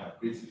thing I have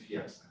greatly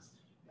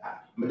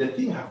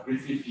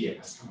feared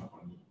has come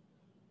upon me.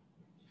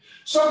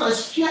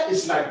 Sometimes fear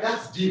is like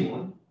that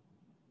demon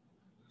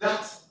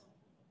that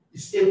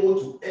is able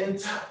to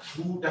enter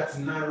through that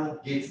narrow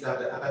gate that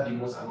the other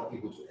demons are not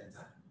able to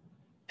enter.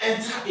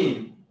 Enter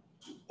in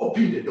to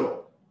open the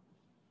door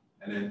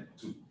and then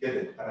to get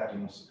the other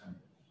demons to come in.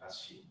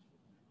 That's fear.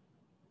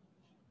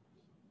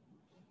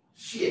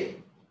 Fear.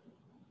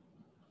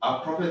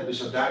 Our prophet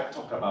Bishop Dag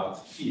talked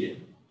about fear,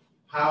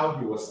 how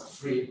he was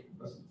afraid.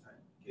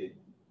 Okay,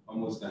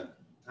 almost done.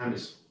 Time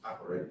is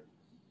up already.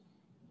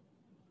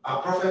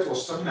 Our prophet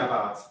was talking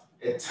about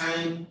a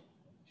time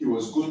he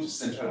was going to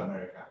Central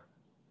America.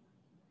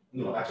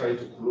 No, actually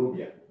to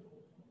Colombia.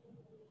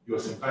 He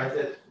was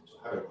invited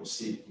to have a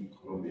crusade in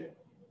Colombia.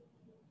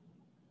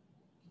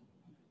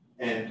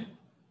 And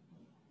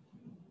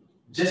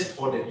just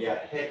before that, he had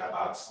heard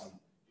about some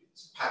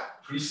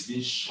priests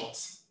being shot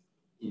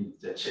in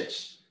the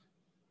church.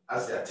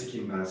 As they are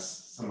taking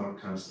mass, someone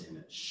comes in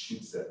and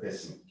shoots the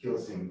person,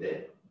 kills him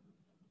there.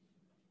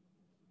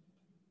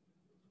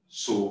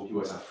 So he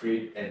was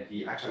afraid, and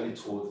he actually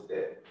told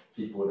the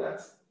people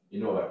that,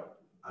 you know what,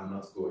 I'm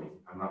not going.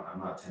 I'm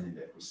not attending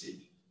the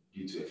crusade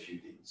due to a few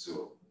things.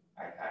 So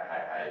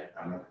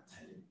I'm not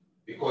attending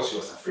because he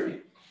was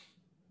afraid.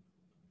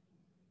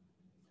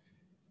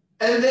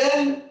 And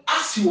then,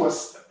 as he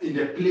was in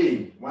the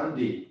plane one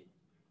day,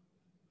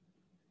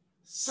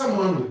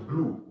 someone with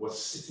blue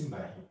was sitting by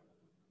him,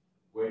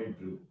 wearing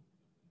blue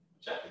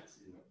jackets,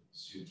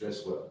 so you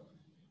dress well.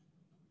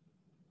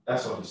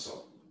 That's what he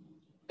saw.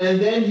 And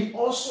then he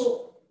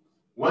also,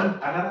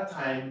 another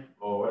time,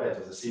 or whether it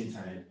was the same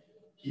time,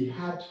 he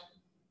felt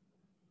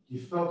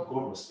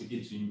God was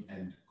speaking to him,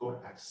 and God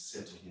had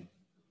said to him,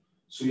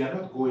 so you are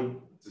not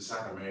going to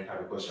South America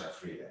because you're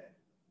afraid.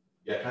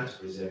 You are trying to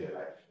preserve your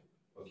life.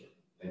 Okay,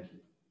 thank you.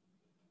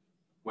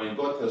 When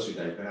God tells you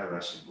that you better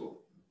rush and go,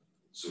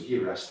 so he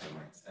rushed and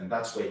went. And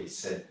that's where he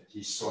said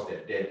he saw the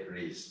dead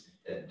raised.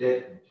 A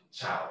dead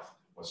child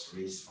was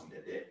raised from the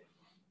dead.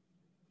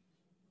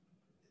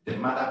 The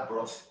mother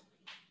brought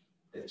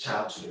the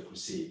child to the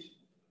crusade,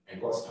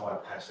 and God's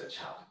power touched the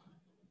child.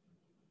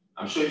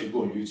 I'm sure if you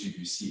go on YouTube,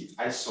 you see it.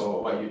 I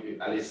saw,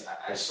 at least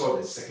I saw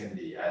the second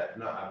day. I've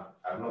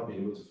not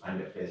been able to find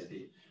the first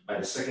day, but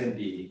the second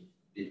day,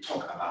 they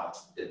talk about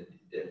the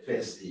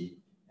first day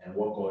and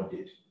what God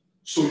did.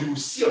 So you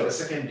see on the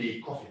second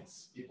day,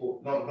 coffins,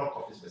 people, not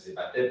coffins per se,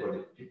 but dead body,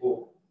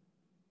 people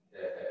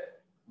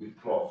with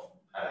cloth.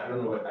 I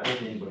don't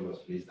think anybody was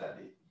placed that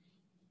day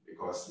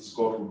because it's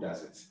God who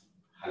does it.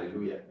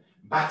 Hallelujah.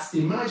 But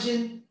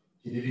imagine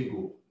he didn't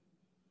go.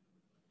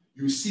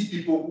 You see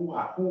people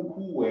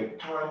who were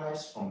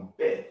paralyzed from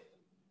birth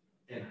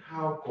and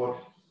how God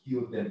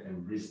healed them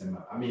and raised them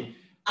up. I mean,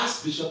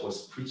 as Bishop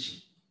was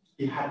preaching,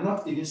 he had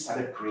not even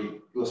started praying.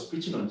 He was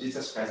preaching on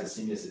Jesus Christ the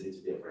same yesterday,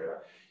 today, and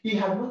forever. He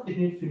had not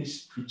even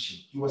finished preaching.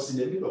 He was in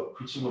the middle of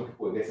preaching when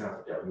people were getting out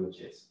of their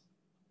wheelchairs.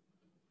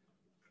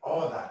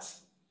 All that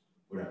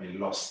would have been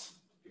lost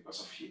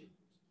because of fear.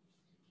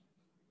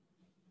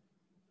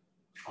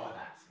 All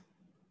that.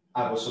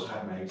 I've also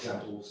had my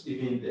examples,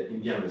 even the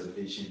Indian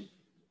reservation,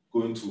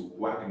 going to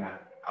Wagner.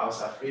 I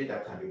was afraid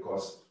that time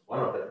because one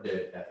of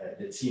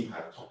the team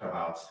had talked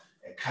about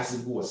a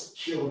cousin who was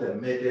killed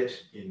and murdered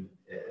in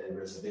a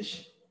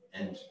reservation,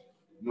 and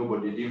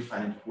nobody didn't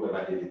find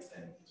whoever did it,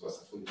 and it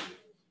was a full deal.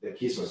 The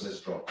case was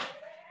just dropped.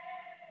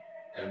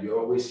 And we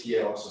always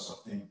hear all sorts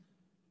of things.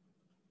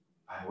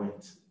 I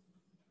went.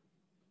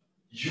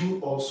 You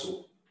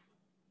also,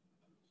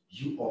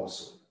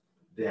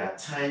 there are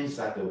times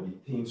that there will be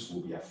things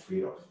we'll be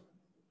afraid of.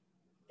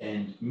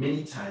 And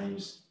many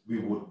times we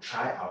will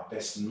try our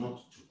best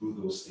not to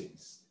do those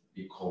things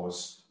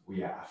because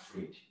we are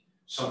afraid.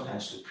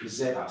 Sometimes to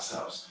preserve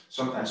ourselves,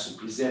 sometimes to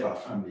preserve our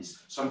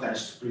families,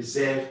 sometimes to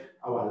preserve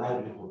our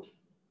livelihood.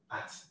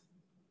 But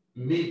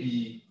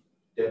maybe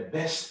the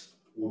best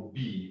would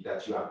be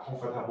that you are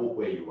comfortable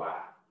where you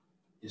are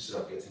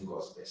instead of getting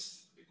God's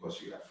best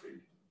because you are afraid.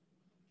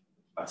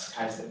 But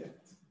sky's the limit.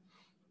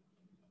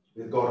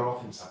 With God, all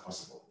things are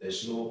possible.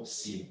 There's no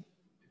ceiling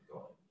with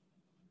God.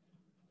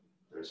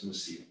 There is no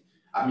ceiling.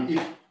 I mean,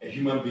 if a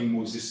human being,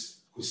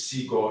 Moses, could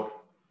see God's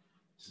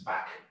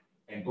back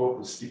and God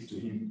could speak to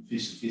him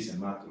face to face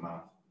and mouth to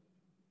mouth,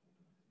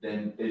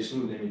 then there's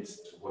no limit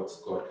to what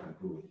God can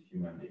do with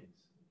human beings.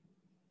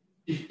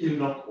 If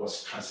Enoch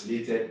was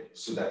translated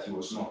so that he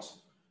was not,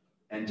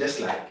 and just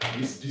like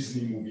these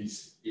Disney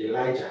movies,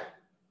 Elijah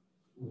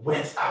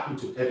went up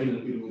into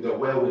heaven with a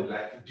whirlwind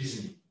like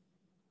Disney,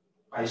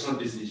 but it's not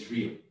Disney, it's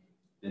real,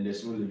 then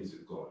there's no limit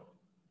with God.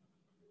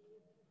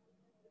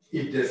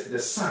 If the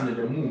sun and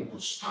the moon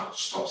could stand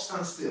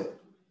still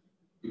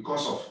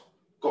because of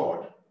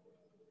God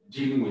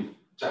dealing with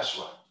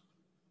Joshua,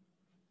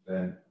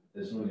 then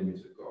there's no limit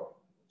with God.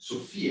 So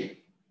fear.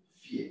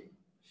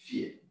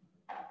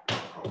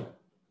 Problem.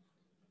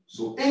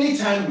 So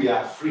anytime we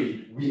are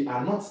afraid, we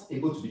are not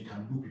able to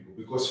become new people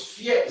because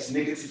fear is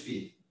negative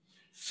faith.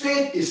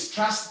 Faith is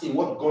trust in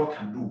what God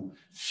can do.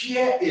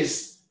 Fear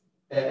is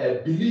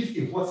belief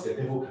in what the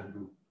devil can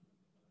do.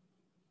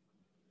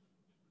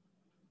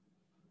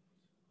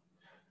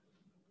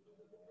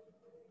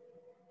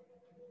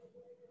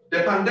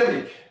 The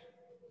pandemic,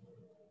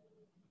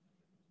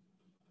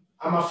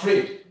 I'm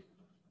afraid,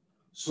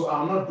 so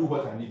I'll not do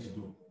what I need to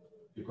do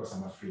because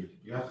I'm afraid.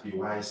 You have to be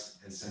wise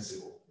and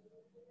sensible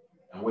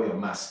and wear your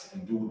mask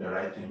and do the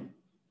right thing.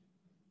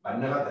 But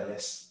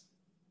nevertheless,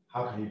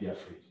 how can you be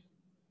afraid?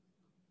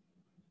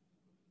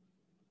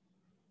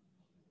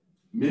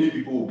 Many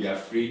people will be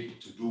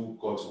afraid to do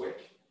God's work,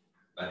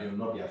 but they will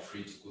not be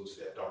afraid to go to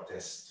their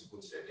doctors, to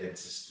go to their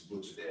dentists, to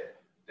go to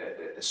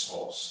the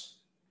stores,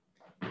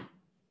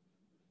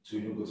 to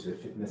even go to the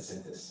fitness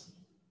centers.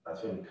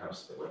 That's when it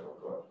comes to the word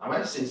of God. Am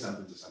I saying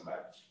something to somebody?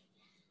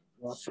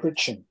 You are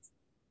preaching.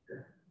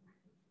 Yeah.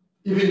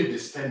 Even if they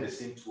spend the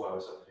same 2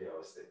 hours or 3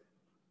 hours there.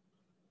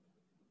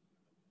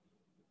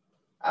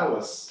 I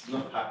was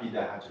not happy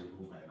that I had to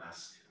remove my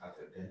mask at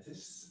the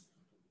dentist.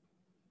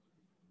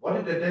 What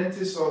did the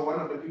dentist or one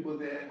of the people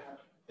there have?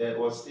 That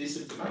was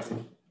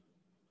asymptomatic.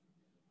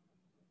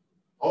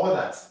 All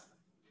that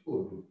people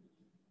will do.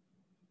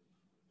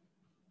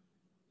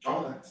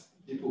 All that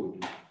people will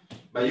do.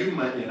 But you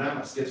and I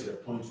must get to the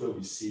point where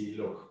we say,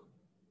 look,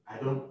 I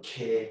don't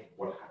care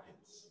what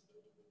happens.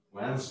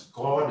 Once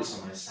God is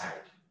on my side,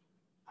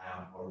 I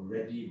am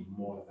already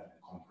more than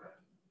a conqueror.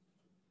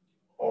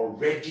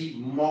 Already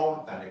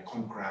more than a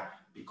conqueror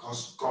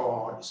because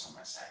God is on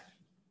my side.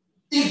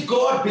 If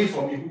God be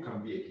for me, who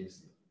can be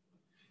against me?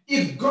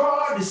 If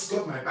God has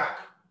got my back,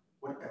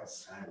 what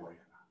else can I worry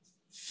about?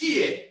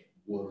 Fear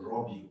will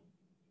rob you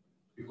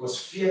because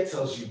fear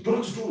tells you,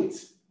 don't do it.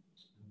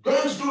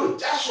 Don't do it.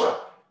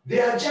 Joshua,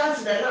 there are giants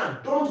in the land.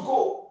 Don't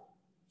go.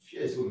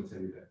 Fear is going to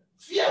tell you that.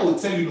 Fear will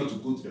tell you not to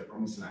go to the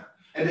promised land.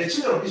 And the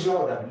children of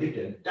Israel would have lived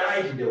and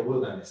died in the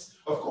wilderness.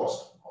 Of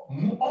course,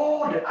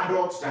 all the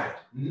adults died.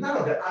 None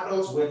of the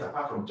adults went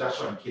apart from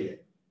Joshua and Caleb.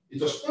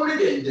 It was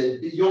only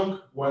the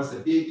young ones, the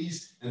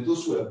babies, and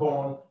those who were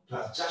born,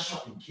 plus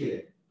Joshua and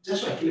Caleb.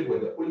 Joshua and Caleb were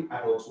the only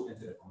adults who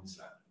entered the promised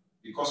land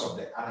because of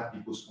the other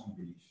people's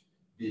unbelief.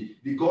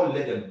 The God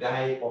let them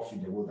die off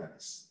in the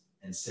wilderness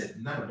and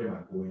said none of them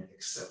are going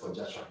except for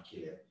Joshua and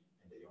Caleb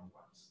and the young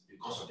ones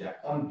because of their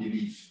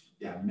unbelief,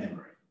 their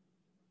memory.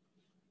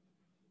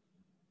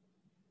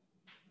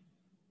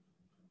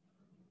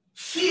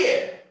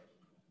 Fear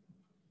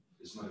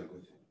is not a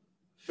good thing.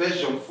 1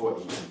 John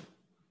 4:18.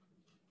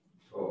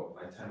 Oh,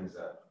 my time is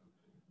up.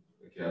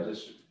 Okay, I'll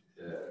just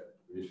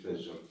read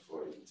 1 John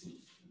 4:18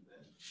 and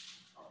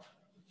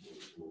then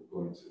we'll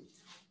go into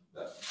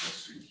that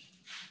next week.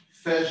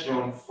 1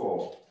 John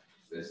 4,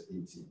 verse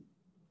 18.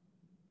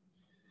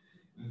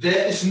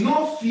 There is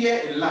no fear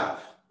in love,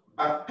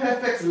 but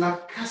perfect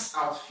love casts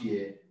out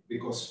fear,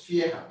 because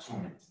fear hath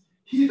torment.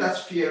 He that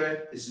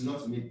feareth is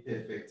not made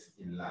perfect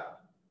in love.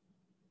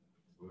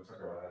 We'll talk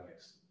about that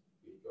next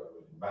week, God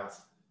willing. But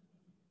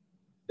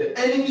the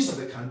enemies of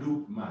the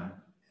can-do man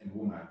and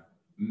woman,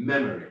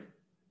 memory.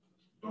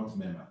 Don't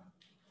murmur.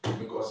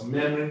 Because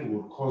murmuring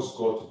will cause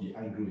God to be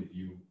angry with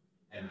you.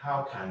 And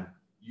how can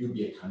you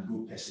be a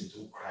can-do person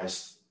to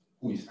Christ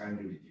who is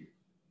angry with you?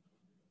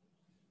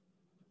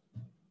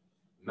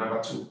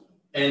 Number 2,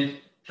 and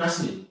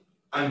trust me,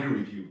 angry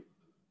with you.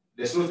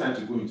 There's no time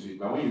to go into it,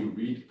 but when you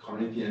read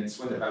Corinthians,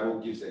 when the Bible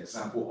gives the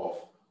example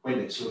of when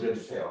the children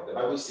fell, the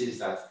Bible says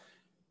that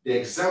the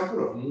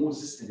example of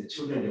Moses and the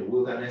children in the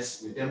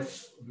wilderness, with them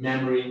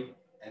murmuring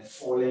and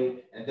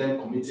falling and then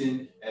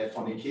committing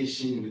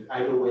fornication with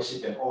idol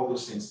worship and all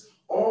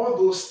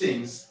those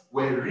things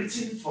were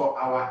written for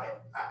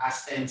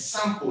as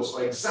examples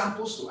or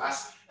examples to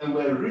us, and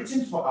were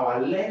written for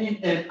our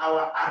learning and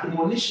our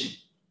admonition.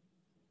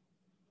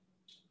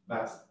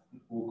 But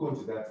we'll go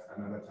into that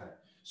another time.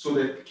 So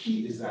the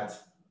key is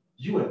that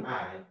you and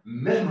I,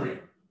 memory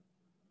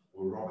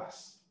will rob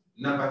us.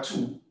 Number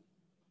 2,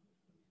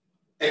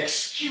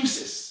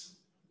 excuses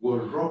will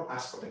rob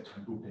us of the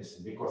can-do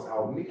person, because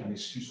I'll make an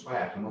excuse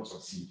why I cannot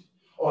succeed,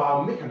 or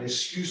I'll make an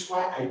excuse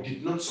why I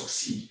did not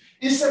succeed.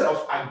 Instead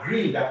of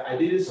agreeing that I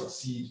didn't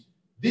succeed,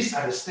 these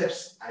are the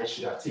steps I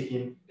should have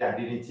taken that I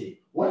didn't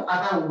take. What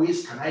other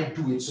ways can I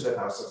do it so that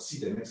I'll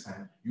succeed the next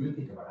time? You will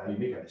think about that, you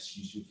make an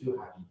excuse, you feel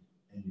happy,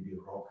 and you'll be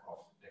robbed of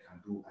the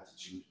can-do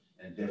attitude,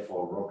 and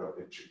therefore robbed of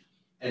victory.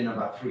 And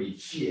number 3,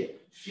 fear.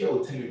 Fear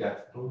will tell you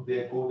that don't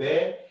go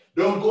there,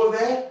 don't go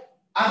there.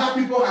 Other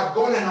people have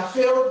gone and have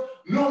failed.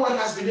 No one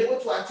has been able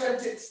to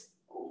attempt it.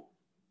 Oh,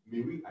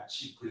 may we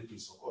achieve great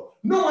things for God.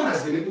 No one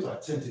has been able to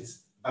attempt it,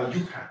 but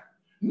you can.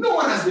 No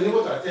one has been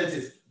able to attempt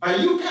it, but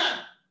you can.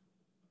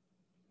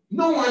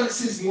 No one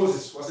since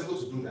Moses was able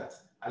to do that.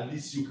 At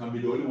least you can be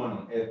the only one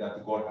on earth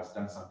that God has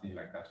done something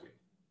like that with.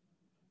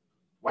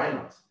 Why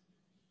not?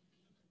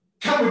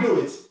 Can we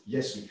do it?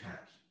 Yes, we can.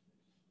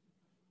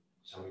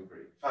 Shall we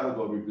pray? Father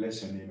God, we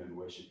bless your name and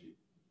worship you.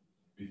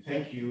 We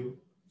thank you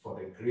for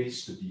the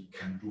grace to be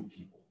can-do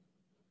people.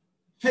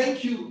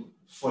 Thank you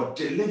for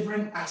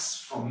delivering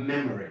us from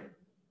memory.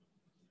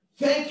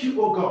 Thank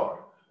you, oh God,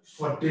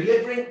 for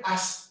delivering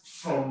us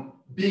from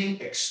being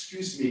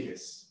excuse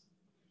makers.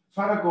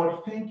 Father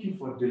God, thank you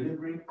for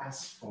delivering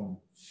us from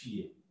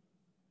fear.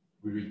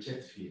 We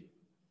reject fear.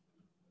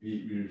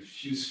 We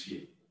refuse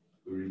fear.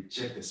 We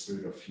reject the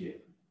spirit of fear.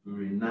 We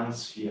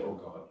renounce fear, oh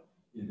God,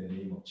 in the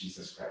name of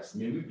Jesus Christ.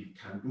 May we be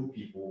can-do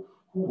people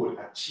who will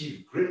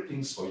achieve great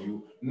things for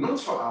you, not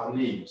for our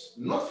names,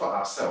 not for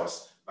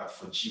ourselves, but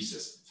for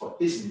Jesus, for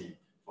his name,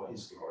 for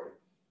his glory.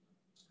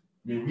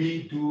 May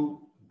we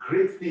do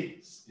great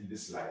things in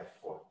this life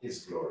for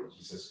his glory,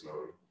 Jesus'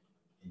 glory,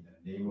 in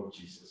the name of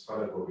Jesus.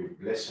 Father God, we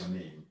bless your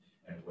name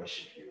and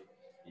worship you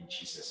in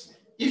Jesus'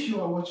 name. If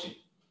you are watching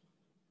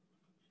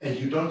and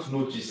you don't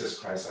know Jesus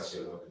Christ as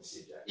your Lord and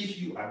Savior, if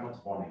you are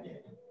not born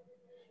again,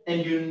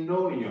 and you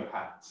know in your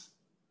heart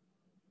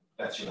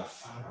that you are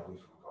far away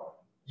from God,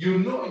 you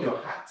know in your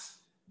heart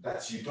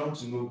that you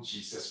don't know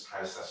Jesus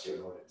Christ as your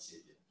Lord and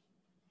Savior,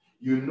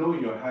 you know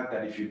in your heart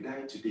that if you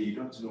die today, you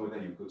don't know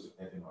whether you go to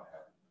heaven or hell,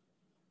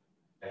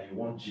 that you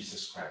want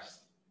Jesus Christ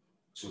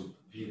to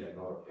be the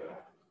Lord of your life.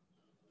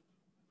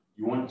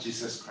 You want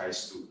Jesus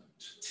Christ to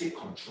take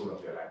control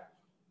of your life.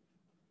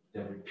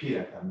 Then repeat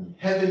after me.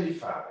 Heavenly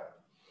Father,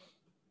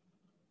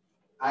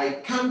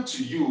 I come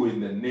to you in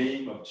the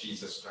name of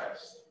Jesus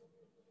Christ.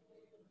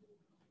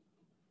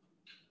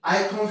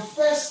 I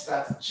confess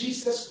that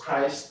Jesus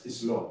Christ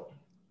is Lord.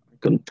 I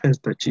confess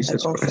that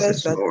Jesus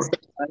Christ is Lord.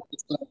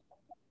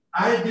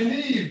 I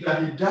believe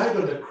that he died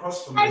on the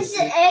cross for my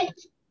sins.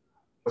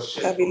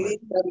 I believe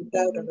that he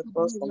died on the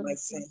cross for my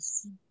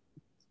sins.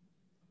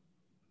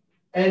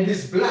 And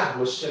his blood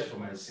was shed for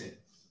my sins.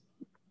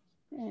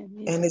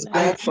 And his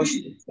blood for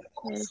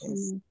my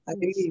sins. I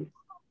believe.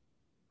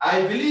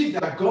 I believe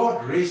that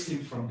God raised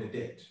him from the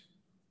dead.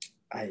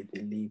 I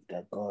believe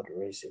that God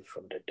raised him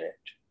from the dead.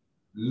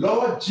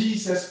 Lord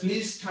Jesus,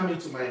 please come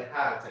into my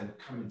heart and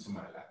come into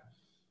my life.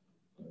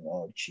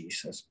 Lord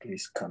Jesus,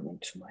 please come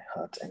into my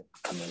heart and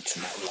come into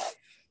my life.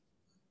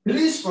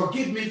 Please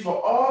forgive me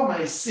for all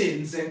my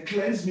sins and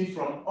cleanse me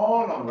from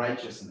all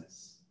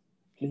unrighteousness.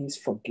 Please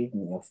forgive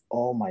me of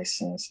all my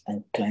sins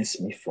and cleanse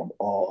me from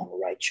all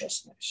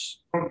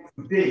unrighteousness. From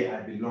today,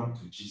 I belong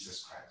to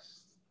Jesus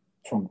Christ.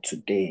 From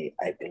today,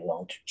 I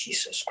belong to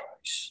Jesus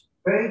Christ.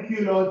 Thank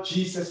you, Lord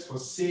Jesus, for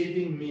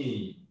saving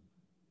me.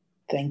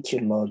 Thank you,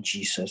 Lord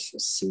Jesus, for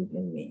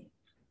saving me.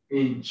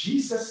 In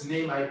Jesus'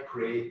 name I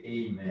pray,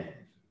 amen.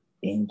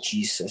 In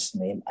Jesus'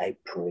 name I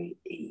pray,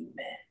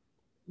 amen.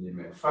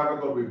 Amen.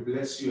 Father God, we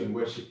bless you and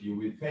worship you.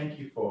 We thank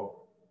you for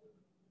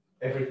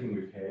everything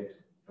we've heard,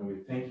 and we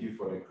thank you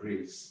for the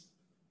grace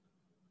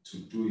to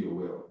do your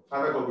will.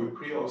 Father God, we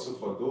pray also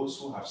for those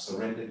who have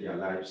surrendered their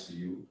lives to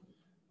you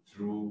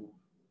through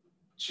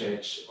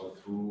church or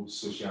through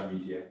social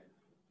media.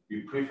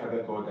 We pray,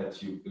 Father God,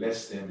 that you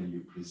bless them and you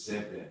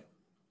preserve them,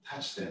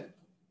 touch them,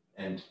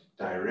 and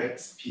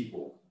direct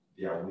people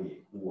their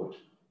way who would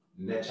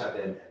nurture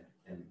them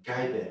and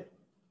guide them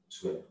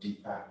to a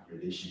deeper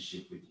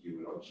relationship with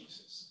you, Lord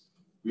Jesus.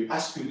 We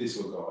ask you this,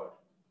 O God.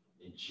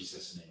 In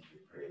Jesus' name we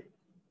pray.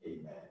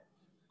 Amen.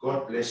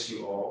 God bless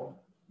you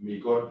all. May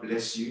God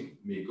bless you.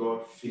 May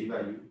God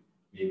favor you.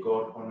 May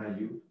God honor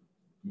you.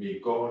 May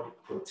God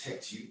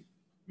protect you.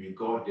 May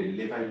God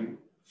deliver you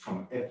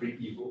from every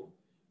evil.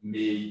 May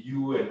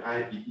you and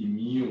I be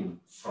immune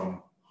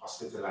from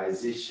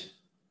hospitalization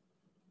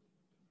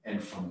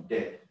and from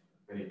death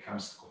when it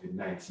comes to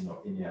COVID-19 or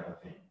any other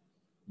thing.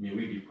 May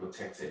we be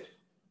protected.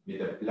 May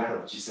the blood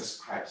of Jesus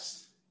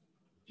Christ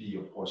be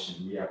your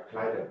portion. We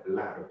apply the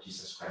blood of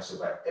Jesus Christ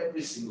over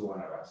every single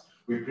one of us.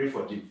 We pray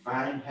for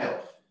divine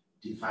health,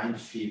 divine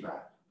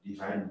favor,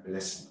 divine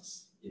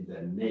blessings in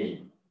the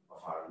name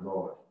of our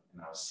Lord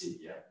and our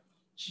Savior,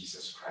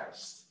 Jesus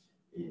Christ.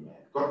 Amen.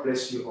 God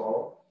bless you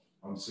all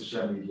on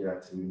social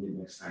media till we meet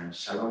next time.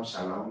 Shalom,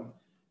 shalom,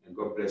 and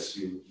God bless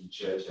you in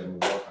church,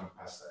 and welcome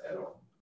Pastor Elon.